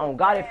bad. Oh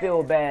God, it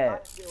feels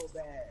bad.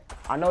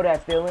 I know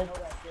that feeling.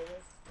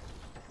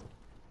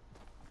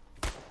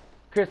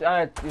 Chris,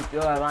 not Chris.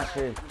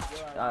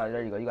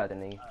 There you go. You got the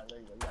nigga.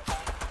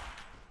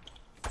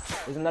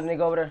 There's another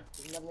nigga over there.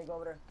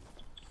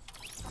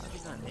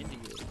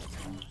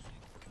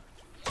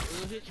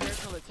 his hair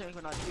color changed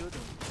when I killed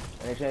him.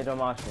 And they changed on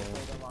my screen.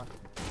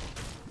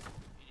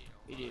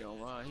 He did on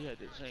mine. He had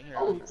the same hair.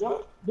 Oh,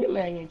 jump. Big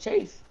man getting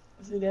chased.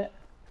 You see that?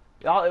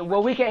 Y'all,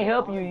 well, we can't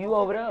help you. You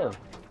over there.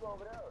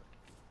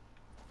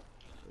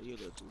 You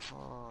go too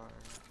far.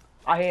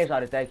 I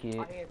headshotted that kid.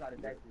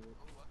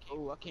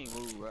 Oh, I can't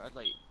move, bro. I was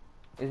like,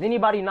 Is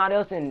anybody not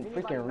else in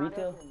freaking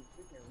retail?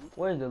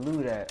 Where's the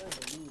loot at?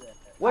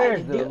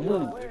 Where's the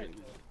loot?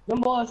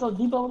 Them boys so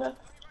deep over there.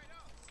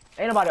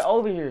 Ain't nobody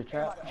over here,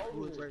 Trap.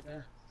 who is right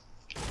there?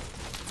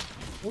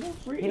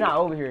 He not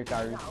over here,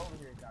 Kyrie.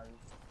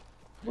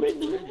 Where the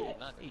dude at?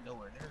 Not he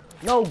nowhere near.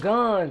 No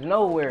guns,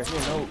 nowhere.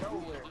 No.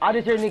 I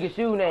just hear niggas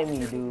shooting at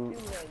me, dude.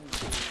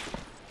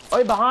 Oh,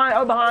 he behind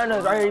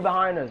us. Right here, he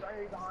behind us.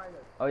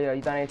 Oh yeah,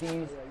 you thought I ain't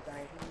seen you?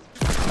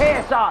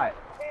 Headshot!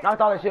 Knocked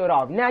all that shit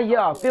off. Now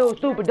y'all feel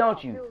stupid,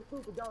 don't you?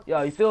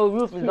 Yo, you feel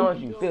ruthless, don't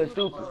you? Feel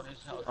stupid.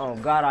 Oh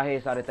God, I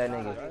headshotted that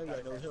nigga.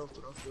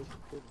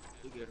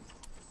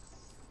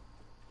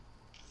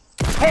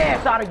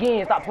 Headshot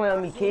again. Stop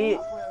playing with me, kid.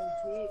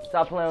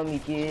 Stop playing with me,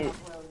 kid.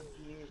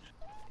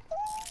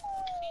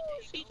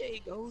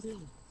 CJ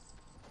Golden.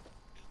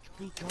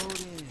 He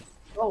golden.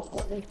 Oh,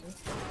 what the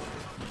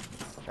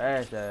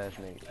Trash ass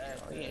nigga.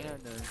 Oh, yeah,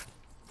 no.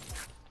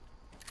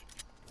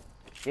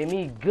 Get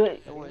me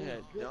good. That one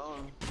had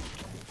dumb.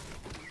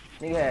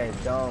 Nigga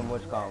had dumb,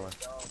 what's calling?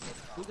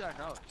 Who got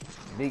out?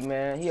 Big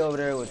man, he over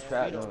there with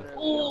trap though.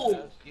 Ooh.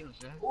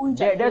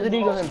 There's a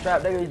nigga in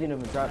trap. They're using him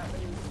in trap.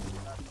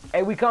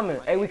 Hey, we coming.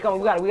 We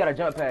got a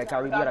jump pad,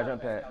 Kyrie. We got a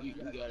jump pad. We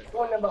got it.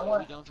 Going number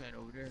one. Jump pad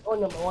over there.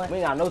 Going number one. We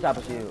ain't got no type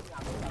of shield.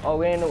 Oh,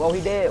 we ain't. Oh,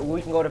 he dead. Well,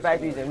 we can go to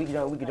factories and we can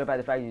jump at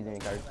the factories then,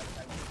 Kyrie.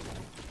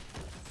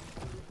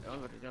 I'm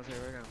about to jump pad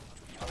right now.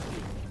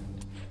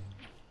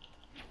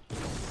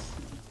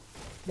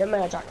 That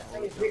man tried to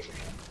finish big.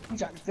 He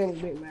tried to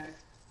finish big man.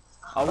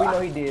 Oh, we know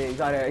he did. He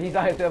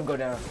saw himself go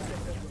down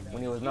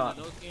when he was not.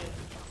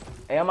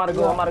 Hey, I'm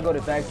about to go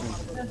to factory.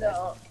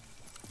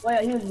 Oh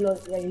yeah, he was low.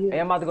 Yeah, he was. Hey,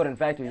 I'm about to go to the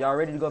factory. Y'all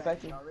ready to go to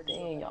factory?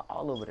 Dang, y'all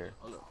all over there.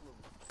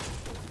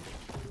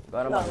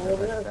 God, I'm about to go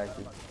to the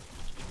factory.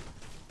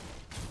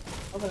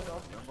 I'm gonna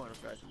go. I'm going to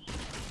factory.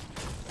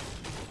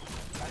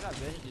 I got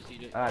bandages,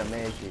 CJ. I got a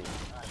man shit.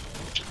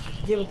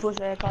 Give a push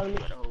ass calling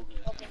me. I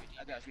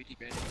got 50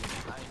 bandages.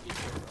 I ain't get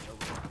killed.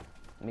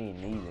 Me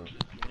neither.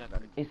 You're not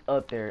gonna It's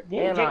up there.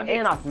 Yeah,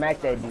 And I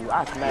smacked that dude.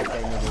 I smacked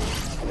that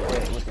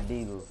nigga with the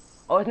deagle.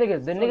 Oh, it's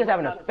niggas. The niggas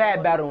having a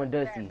fat battle in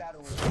Dusty.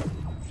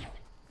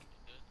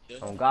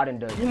 On God and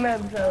Dusty. He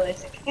man be like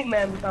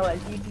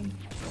GT.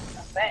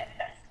 Fat.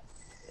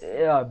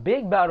 Yeah,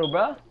 big battle,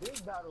 bro.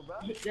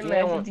 That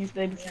man GT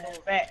stay be saying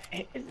fat.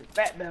 It's a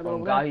fat battle. Oh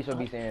God, he should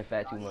be saying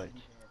fat too much.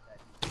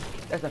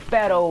 That's a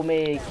fat old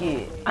man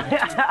kid.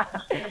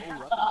 That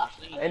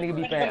nigga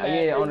be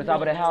saying, yeah, on the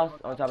top of the house,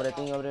 on top of that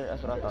thing over there.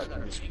 That's what I thought.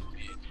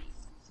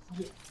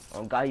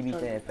 Oh God, he be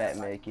saying fat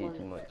man kid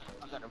too much.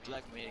 I got a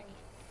black man.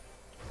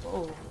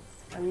 Oh,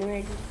 I knew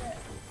I could that.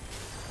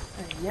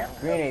 Yeah.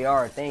 Green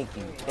AR, thank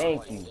you.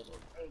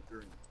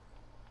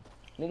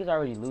 Niggas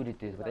already looted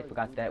this, but they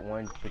forgot that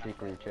one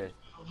particular chest.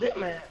 Big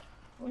man,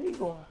 where you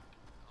going?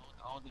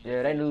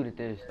 Yeah, they looted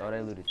this. Oh,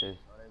 they looted this.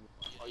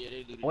 Oh, yeah,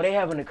 they do. Oh, they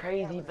having a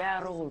crazy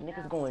battle.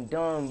 Niggas going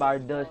dumb by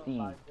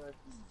Dusty.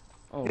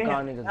 Oh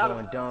God, niggas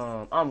going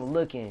dumb. I'm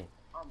looking.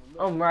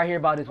 I'm right here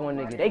by this one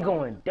nigga. They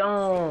going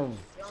dumb.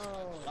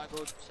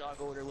 Shall I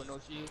go over there with no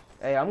shield?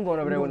 Hey, I'm going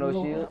over there with no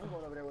shield.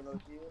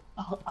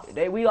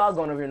 We all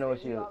going over here with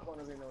no shield.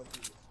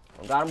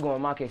 Oh God, I'm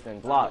going my case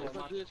and Glock. If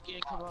a good skin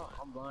come out,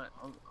 I'm buying.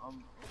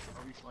 I'm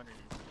refunding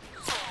it.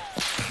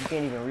 You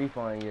can't even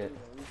refund yet.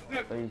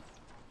 Please.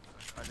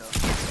 I know.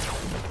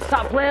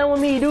 Stop playing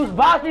with me, dude's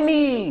bossing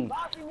me.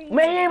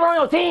 Man, he ain't on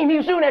your team. He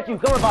was shooting at you.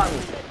 Come about me.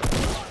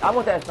 I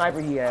want that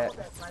sniper he had.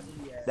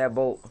 That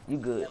bolt. You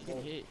good.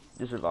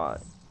 Just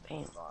revive.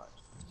 Damn.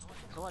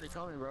 Somebody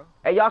tell me, bro.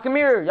 Hey, y'all come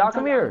here. Y'all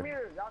come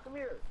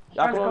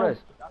on us.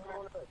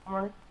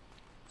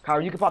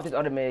 Kyrie, you can pop this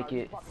other med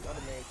kit.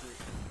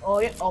 Oh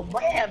yeah, oh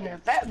bam,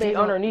 that fat baby. He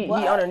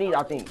underneath,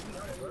 I think.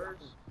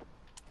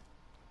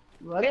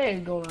 What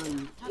is going on?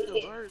 Not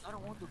the birds. I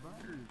don't want the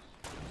birds.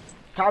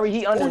 Kyrie,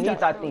 he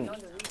underneath, I think.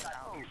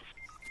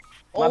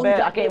 My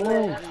bad, I can't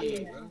move.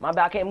 My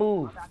bad, I can't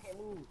move.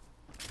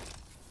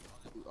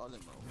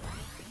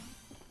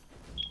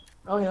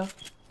 Oh yeah.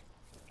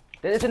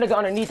 There's a nigga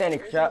underneath that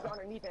nigga, Trap.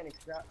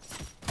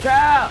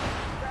 Trap!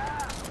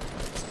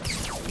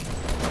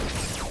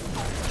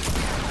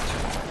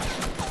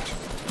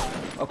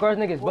 Of course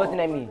niggas busting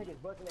at me.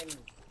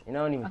 You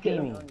don't even see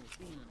me.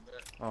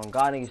 Oh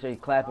God, niggas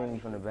straight clapping me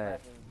from the back.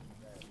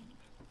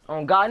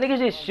 Oh God, niggas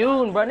just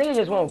shooting, bro. Niggas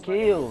just want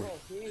kills.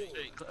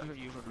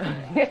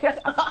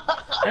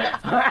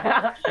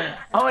 I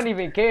don't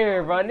even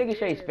care, bro. Niggas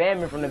straight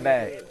spamming from the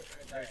back.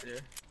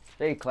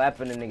 Straight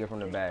clapping the nigga from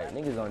the back.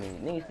 Niggas don't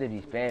even. Niggas still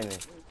be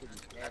spamming.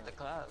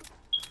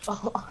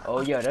 Oh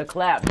yeah, the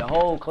clap, the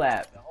whole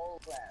clap.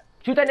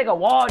 Shoot that nigga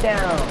wall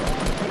down.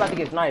 He about to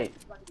get sniped.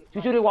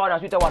 Shoot the wall down.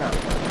 Shoot that wall down.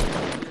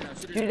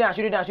 Shoot it down.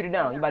 Shoot it down. Shoot it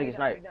down. You about to get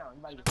sniped.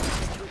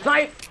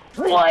 Snipe.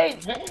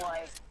 What?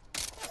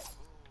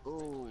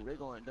 Ooh, they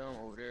going dumb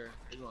over there.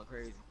 They going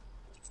crazy.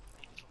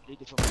 They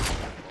get some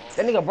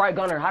That nigga bright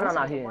gunner. How did I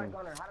not hit him?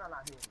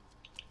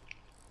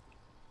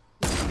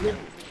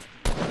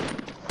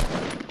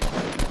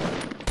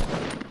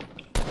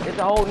 It's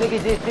a whole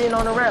nigga just sitting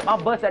on the ramp. I'll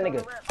bust that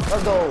nigga.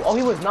 Let's go. Oh,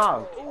 he was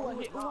knocked.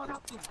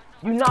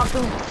 You knocked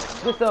him.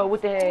 Good stuff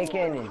with the hand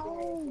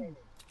cannon.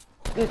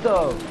 Good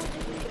stuff.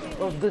 That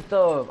was good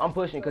stuff. I'm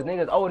pushing because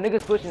niggas. Oh,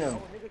 niggas pushing him.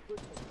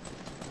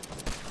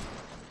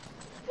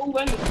 Oh,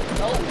 wait a minute.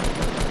 No.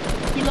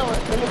 He lower.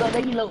 Let me go.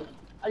 There he lower.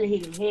 I just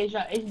hit him.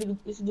 Headshot.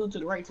 It's dude to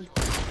the right, too.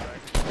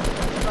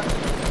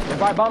 They're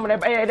right bombing.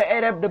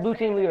 The blue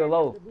team leader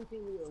low.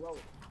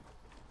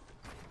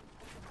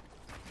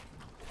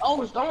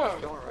 Oh, Storm.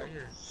 right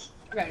here.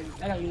 I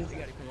gotta use They it.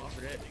 gotta come off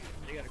of that.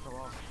 They gotta come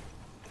off.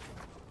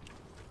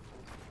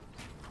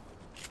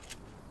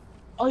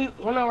 Oh, he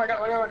run over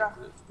right now.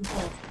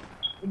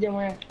 He didn't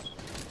run.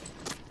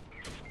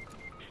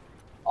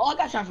 Oh, I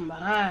got shot from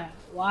behind.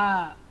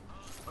 Wow.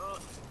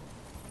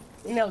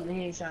 You know the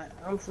headshot.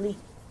 I'm asleep.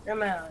 That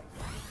man,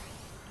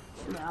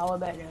 I'm an hour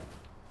back there.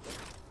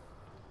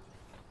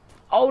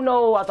 Oh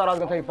no, I thought I was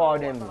gonna take fall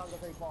damage.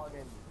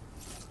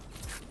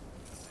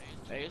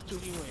 Hey, it's 2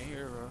 people in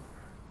here, bro.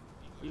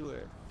 You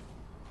where?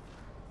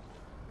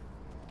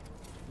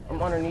 I'm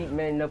underneath,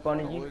 man, up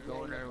under We're you.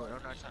 going there. I'm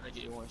not trying to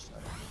get you one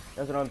shot.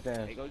 That's what I'm Hey,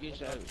 saying. go get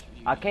shot.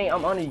 I can't,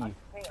 I'm under you.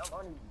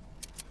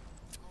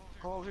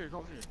 Come over here.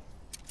 Hold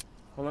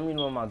on, let me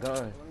know my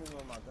gun.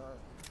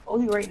 Oh,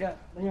 he right there.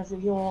 But he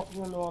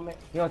don't know I'm at.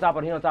 He on top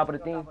of the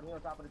thing.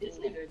 This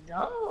nigga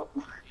dumb.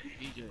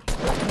 DJ.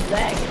 He's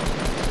lagging.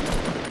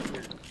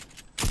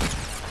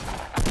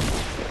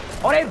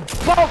 Oh, they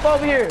both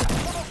over here.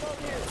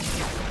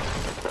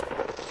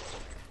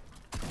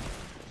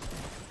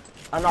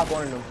 I knocked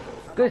one of them.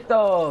 Good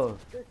stuff.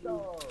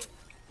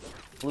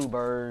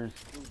 Bluebirds.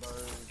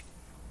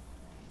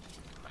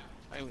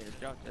 I ain't gonna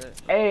drop that.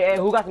 Hey,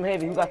 who got some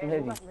heavy?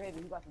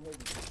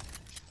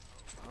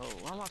 Oh,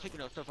 why am I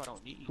picking up stuff I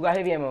don't need? Who got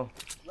heavy ammo?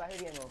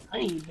 I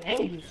need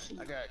bandages.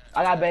 I got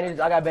I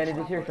got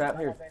bandages. Here, trap.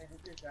 Here.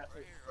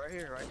 right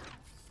here.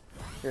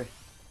 Here.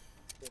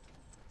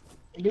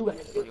 Dude,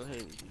 Oh, your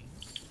head.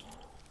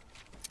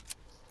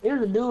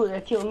 there's a dude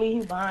that killed me.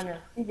 He's behind us.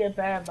 He just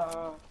bad,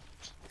 but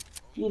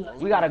he like,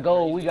 We gotta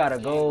go. We gotta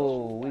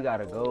go. you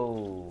gotta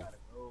go.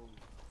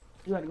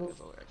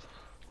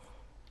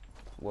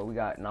 What, we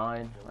got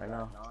 9 right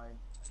now?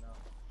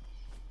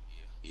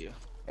 Yeah.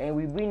 And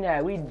we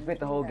spent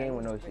the whole game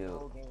with no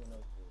shield.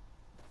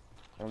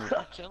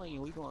 I'm telling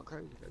you, we going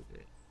crazy like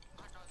that.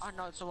 I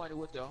knocked somebody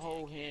with the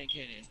whole hand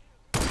cannon.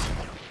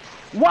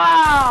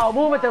 Wow!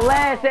 Move at the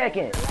last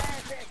second.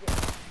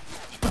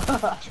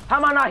 How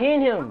am I not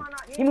hitting him?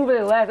 He moved at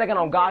the last second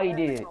on God, he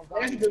did.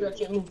 That's the dude that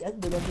killed me. That's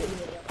the dude that killed me.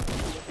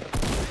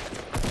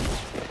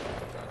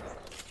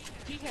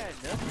 He had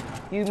nothing.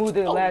 He moved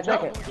at the last no.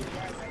 second.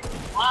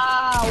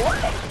 Wow,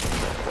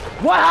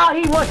 what? Wow,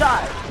 he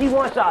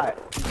one shot.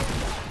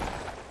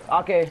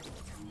 Okay.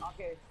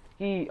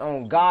 He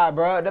on God,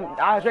 bro.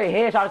 I straight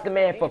headshots the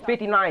man for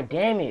 59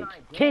 damage.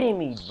 Kidding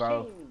me,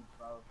 bro.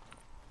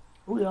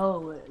 We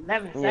over with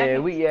 11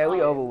 seconds. Yeah,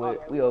 we over with.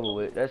 We over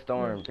with. That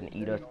storm finna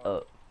eat us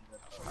up.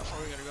 How far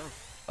we gotta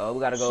go? We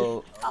gotta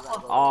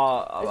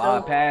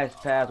go.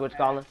 Pass. What you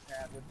calling?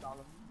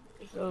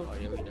 So, Oh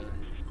yeah, we done.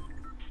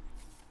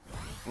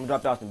 I'm gonna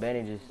drop y'all some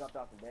bandages.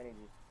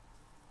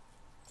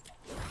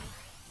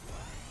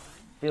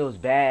 Feels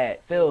bad,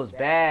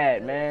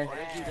 man. Oh,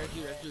 that's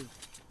you.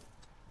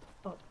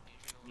 Oh.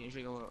 You ain't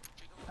figure out.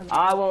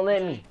 I won't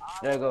let me.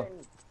 There you go.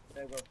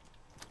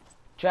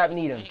 Trap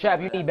need him.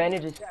 Trap, you need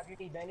bandages.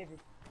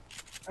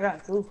 I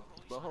got 2.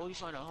 But holy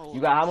find a hole.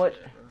 You got how much?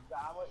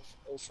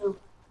 2.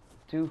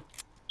 2.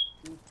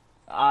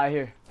 Alright,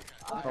 here.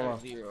 I Hold on.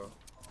 got 0.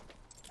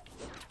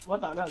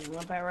 What the? That was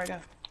one pack right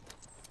there.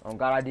 Oh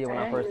God, I did when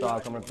I first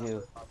started coming up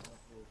here.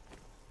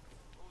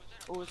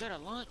 Oh, is that a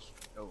lunch?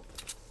 No.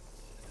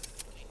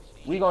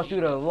 We gonna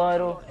shoot a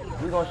little.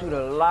 We gonna shoot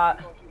a lot.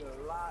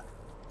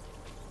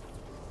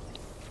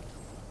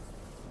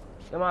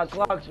 And my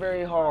clock's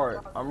very hard.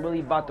 I'm really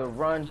about to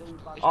run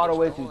all the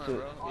way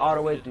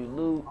through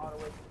loot.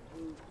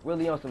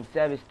 Really on some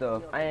savage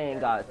stuff. I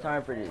ain't got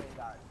time for this.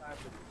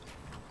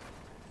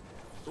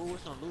 Oh,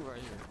 what's on loot right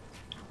here?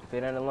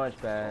 Fit in the lunch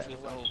pad. Savage.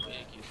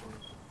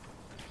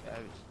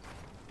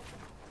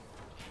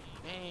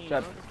 Man,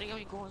 Trap. bro, this thing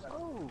ain't going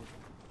slow.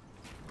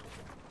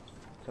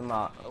 To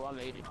my. Oh, I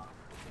made it.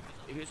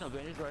 If it's some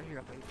bandage right here,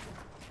 I made it.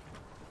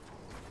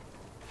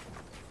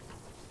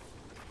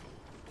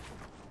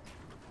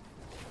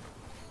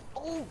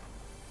 Oh!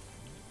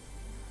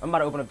 I'm about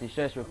to open up this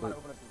chest real quick.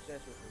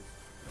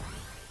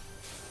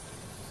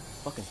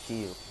 Fucking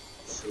shield.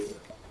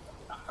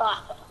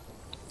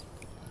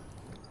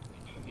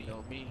 You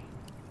know me.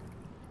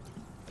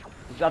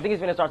 I think he's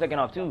gonna start taking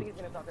off too.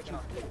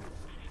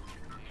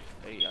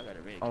 Hey, I got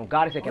a rig. Oh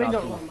God, he's taking We off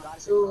don't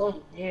too. want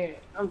I'm dead.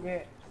 I'm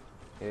dead.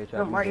 Yeah,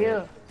 Trap, I'm you right good.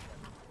 here.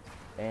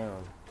 Damn.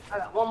 I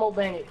got one more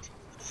bandage.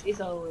 It's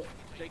over with.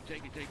 Take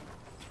it.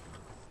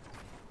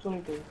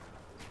 23.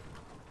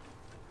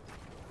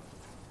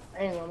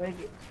 I ain't gonna make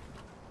it.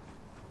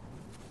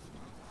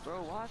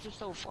 Bro, why is it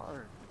so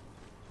far?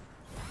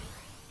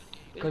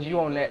 Cause you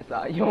on that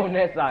side. You on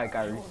that side,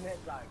 Kyrie.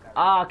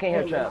 Ah, I can't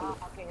hear trap.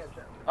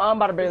 Oh, I'm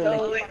about to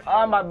barely make it. Oh,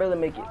 I'm about to barely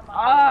make it.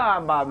 Ah,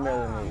 I'm about to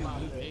barely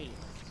make it.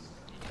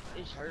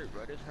 It's hurt,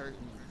 bro. It's hurting.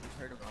 It's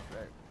hurting my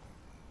back.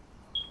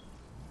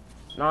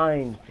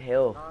 9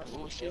 health.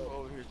 Oh shit,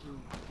 over here too.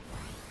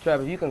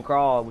 Travis, you can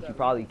crawl, but you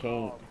probably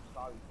can't.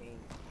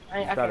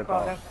 I Try to can't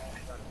call crawl. that.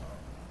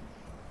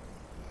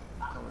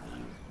 Coming to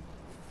you.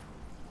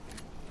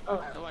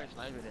 Oh, Somebody's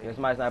sniping at There's you.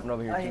 somebody sniping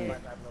over here I too.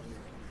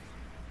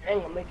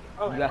 ain't gonna make it.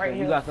 Oh, You got right some,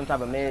 here. you got some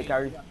type of med,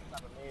 Kyrie?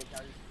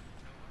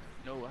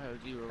 No, I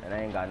have 0. And I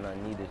ain't got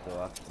nothing either,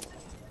 so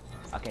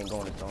I can't go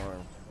in the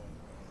storm.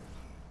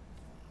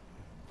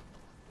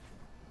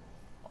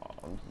 Oh,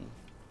 let me see.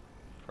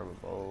 Purple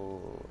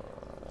bowl.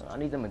 I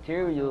need the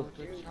materials.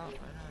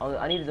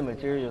 I needed the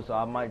materials, so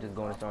I might just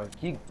go in the storm.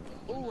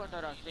 Ooh, I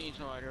thought I seen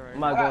somebody right I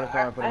might go in the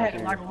storm for the I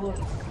had like materials.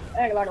 a wood.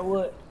 I had like a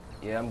wood.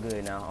 Yeah, I'm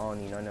good now. I don't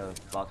need none of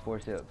lost 4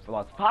 steps.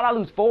 How'd I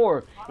lose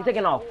 4? He's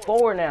taking off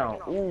 4 now.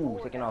 Ooh,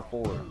 taking off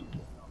 4.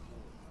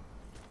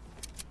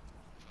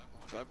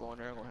 If I go in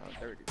there, I'm gonna have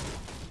 30.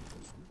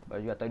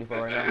 But you got 34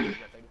 right now?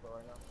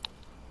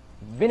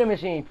 Venom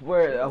machine,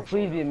 where? Oh,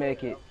 please be a med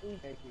kit.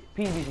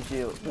 Please be some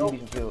shield. Please be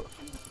some shield.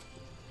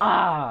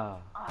 Ah!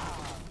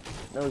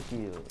 No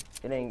shield.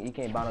 It ain't, you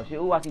can't buy no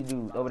shield. Ooh, I see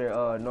dude over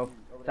there, North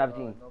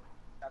 17.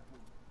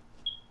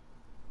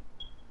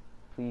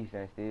 Please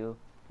stand still.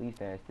 Please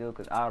stand still,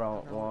 cause I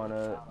don't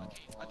wanna.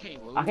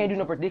 I can't do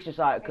no prediction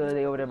shot, cause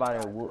they over there by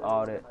that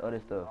all that other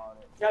stuff.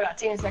 Y'all got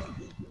 10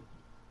 seconds.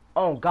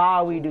 Oh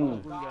God, we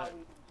do.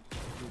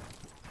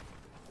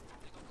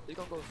 They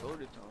gonna go slow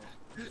this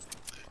time.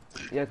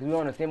 Yeah, cause we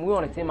on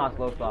a semi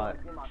slow slide.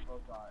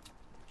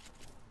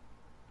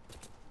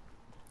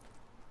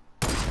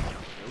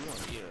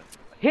 Yeah.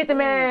 Hit the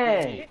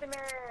man!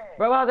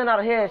 Bro, how's that not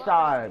a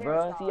headshot,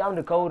 bro? See, I'm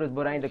the coldest,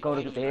 but I ain't the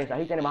coldest with the headshot.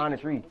 He's standing behind the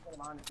tree.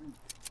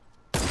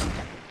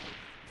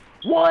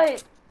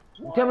 What?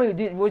 Tell me,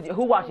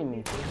 who watching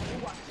me?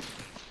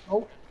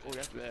 Oh, Oh,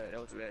 that's bad. That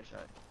was a bad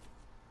shot.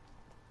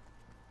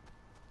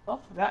 I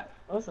forgot.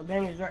 Oh, some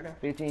bangers right there.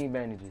 15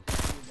 bandages.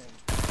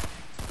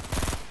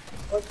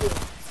 What's this?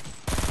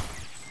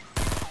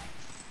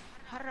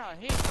 How did I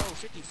hit? Oh,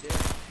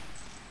 57.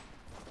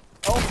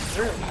 Oh,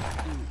 really?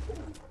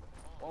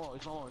 Oh,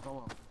 it's on. It's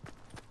on.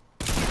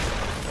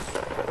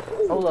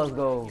 Oh, let's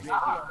go.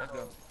 Let's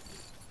go.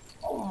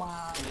 Oh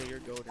my Yeah, you're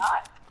golden.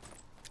 God.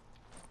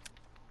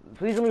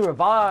 Please let me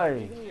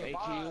revive. 8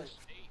 kills.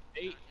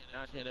 8,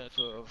 9, 10,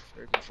 12,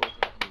 13, 14.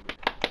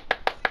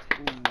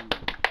 Ooh.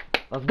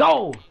 Let's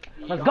go.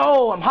 Let's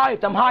go. I'm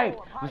hyped. I'm hyped.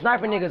 I'm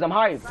sniping niggas. I'm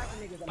hyped.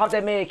 Pop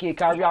that med kit,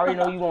 Kyrie. I already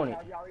know you want it.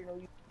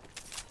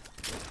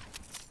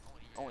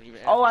 I won't even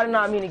Oh, I did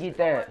not mean to get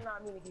that.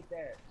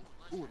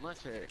 Ooh, lunch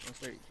tag. Lunch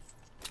tag.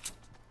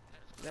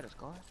 Is that a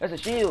scar? That's a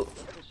shield.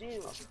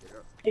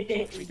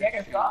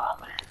 That's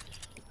God.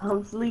 I'm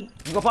asleep.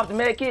 You gonna pop the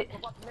med kit?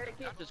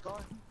 Not the scar.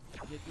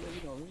 Yeah,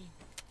 you know me.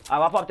 I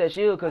pop that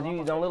shield because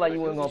you don't look like you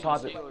weren't gonna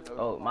pop it.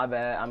 Oh, my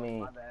bad. I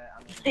mean,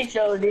 He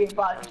showed it.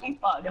 He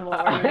popped them over.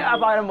 I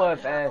bought him up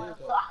fast.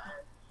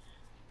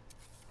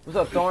 What's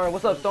up, Thorn?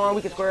 What's up, Thorn?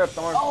 We can square up,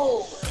 Thorn.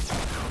 Oh!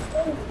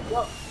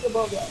 Oh, good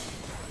ball, guy.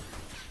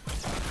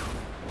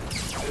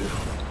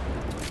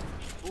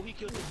 Oh, he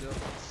killed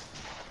himself.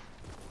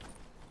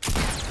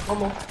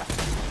 Come on.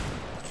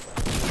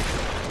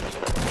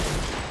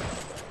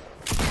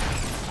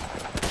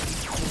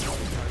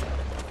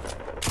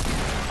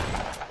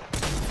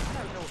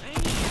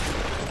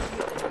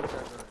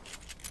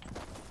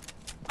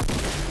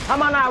 How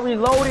am I not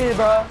reloaded,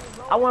 bro?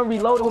 I wasn't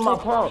reloaded with my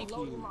pump.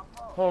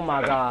 Oh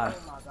my god.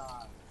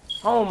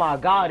 Oh my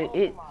god,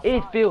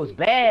 it feels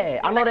bad.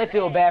 I know they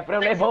feel bad for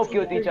them. They both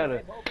killed each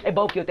other. They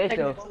both killed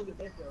themselves.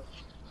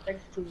 I'm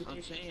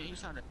saying he's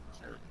trying to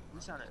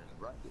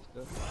rock this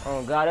stuff.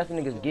 Oh god, that's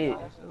what niggas get.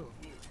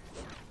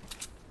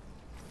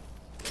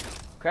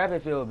 Crap,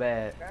 it feel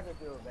bad.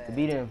 To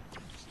beat him.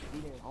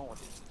 I want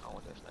this. I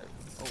want that sniper.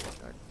 Oh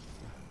my god.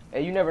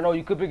 Hey, you never know.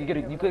 You could get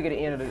an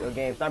end of the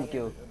game. Sniper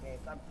kill.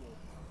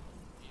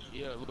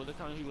 Yeah, look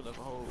how many people left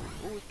a whole.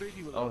 Ooh, 3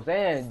 people I'm left.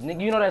 saying,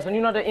 nigga, you know that. So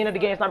you know the end of the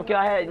game sniper kill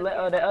I had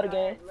that other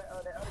game.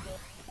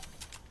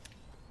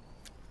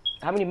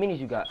 How many minis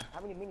you got?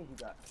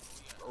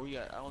 Oh,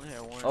 yeah, I only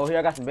had 1. Oh, here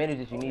I got some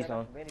bandages if you need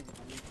some. Let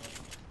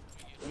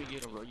me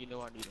get them, bro. You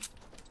know I need them.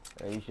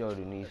 Yeah, you sure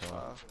do need some.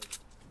 5.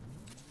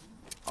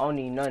 I don't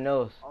need nothing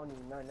else.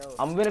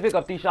 I'm gonna pick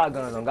up 3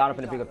 shotguns. I'm gonna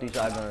pick up 3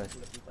 shotguns.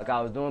 Like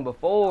I was doing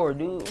before,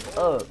 dude.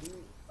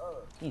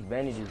 These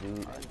bandages, dude.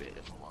 I bet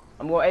that's a lot.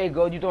 I'm going, hey,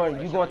 go, you going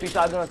 3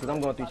 shotguns? Cause I'm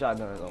going 3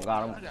 shotguns. Oh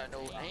God, I got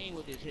no aim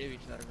with this heavy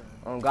shotgun.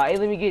 oh God, hey,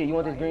 let me get it. You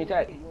want this green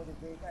tack?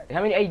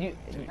 How many,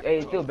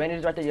 hey, still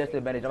bandages right there? Yeah,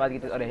 still bandages. I'm about to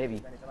get this other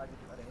heavy.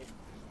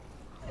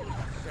 I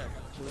got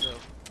 2 of them.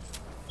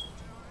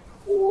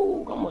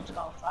 Ooh, I'm gonna take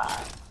out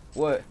 5.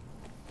 What?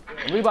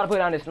 We about to put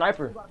on the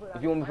sniper.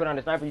 If you want me to put on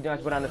the sniper, you think I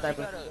should put on the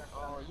sniper?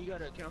 You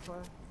got a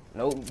campfire?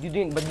 No, you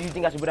didn't, but you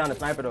think I should put on the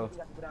sniper though?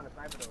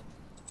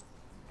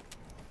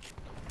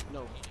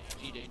 No,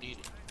 G, they need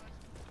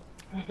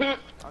it.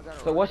 I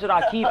got So what should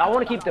I keep? I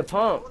want to keep the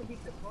pump.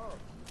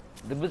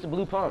 The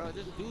blue pump. Bro,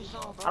 just do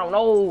something, bro. I don't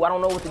know. I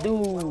don't know what to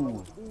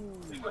do.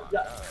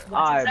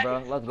 Alright,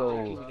 bro. Let's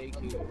go.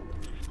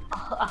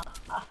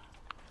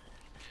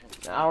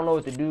 I don't know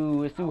what to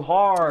do. It's too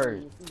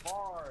hard.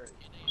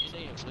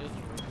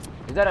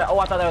 Is that a... Oh,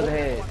 I thought that was a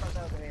head.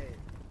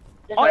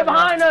 Oh, they're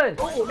behind us!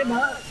 Oh, they're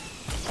behind.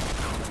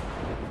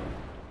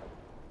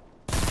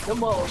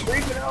 Come on,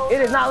 freaking out.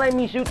 It is not letting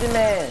me shoot the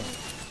man.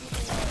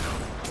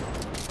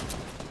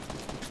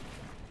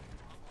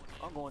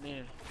 I'm going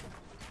in.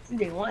 You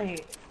did one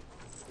hit.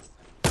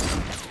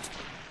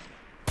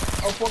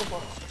 Oh, four.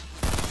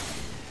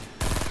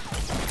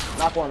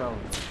 Knock one of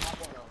them.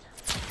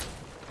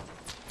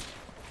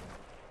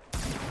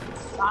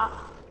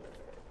 Stop.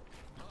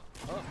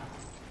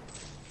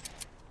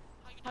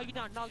 How you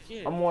not knocked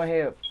yet? I'm one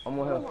hit. I'm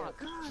one Oh hit. my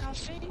god, I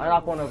see I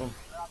knocked one of them.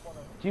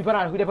 So you put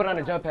on, who they put on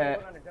the jump pad?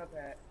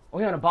 Oh,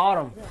 he on the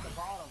bottom.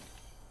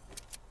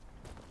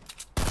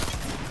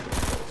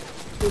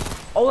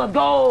 Oh, let's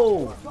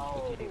go!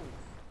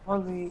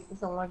 Hungry.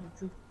 It's on like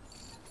two.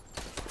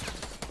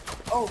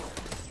 Oh.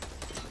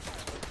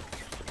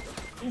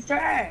 He's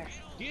trash.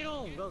 Get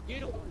him, bro, get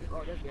him.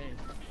 Oh, that's game.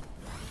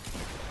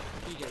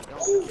 DJ,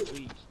 don't,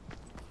 please.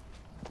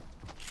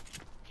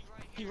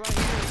 He right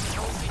here.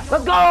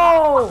 Let's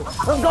go!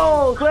 Let's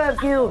go! 12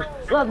 kills!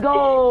 Let's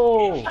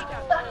go!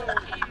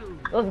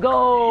 Let's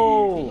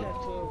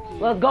go!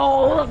 Let's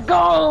go! Let's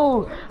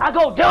go! I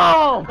go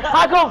dumb!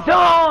 I go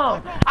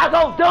dumb! I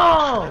go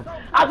dumb!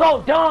 I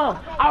go dumb!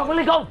 I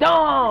really go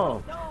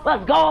dumb!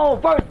 Let's go!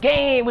 First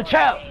game with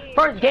Trout!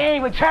 First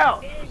game with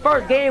Trout!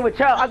 First game with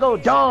Trout! I go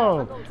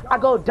dumb! I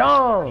go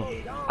dumb!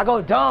 I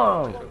go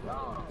dumb!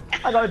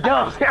 I go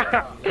dumb!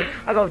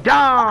 I go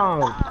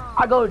dumb!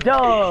 I go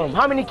dumb!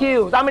 How many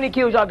kills? How many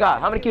kills y'all got?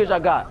 How many kills y'all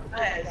got?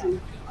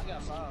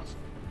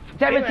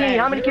 17.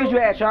 How many kills you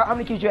had, Sharp? How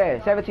many kills you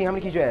had? 17. How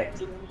many kills you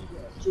had?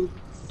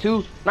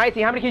 2.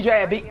 19. How many kills you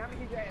had, B?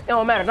 It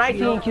don't matter.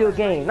 19 kill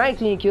game.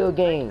 19 kill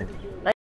game.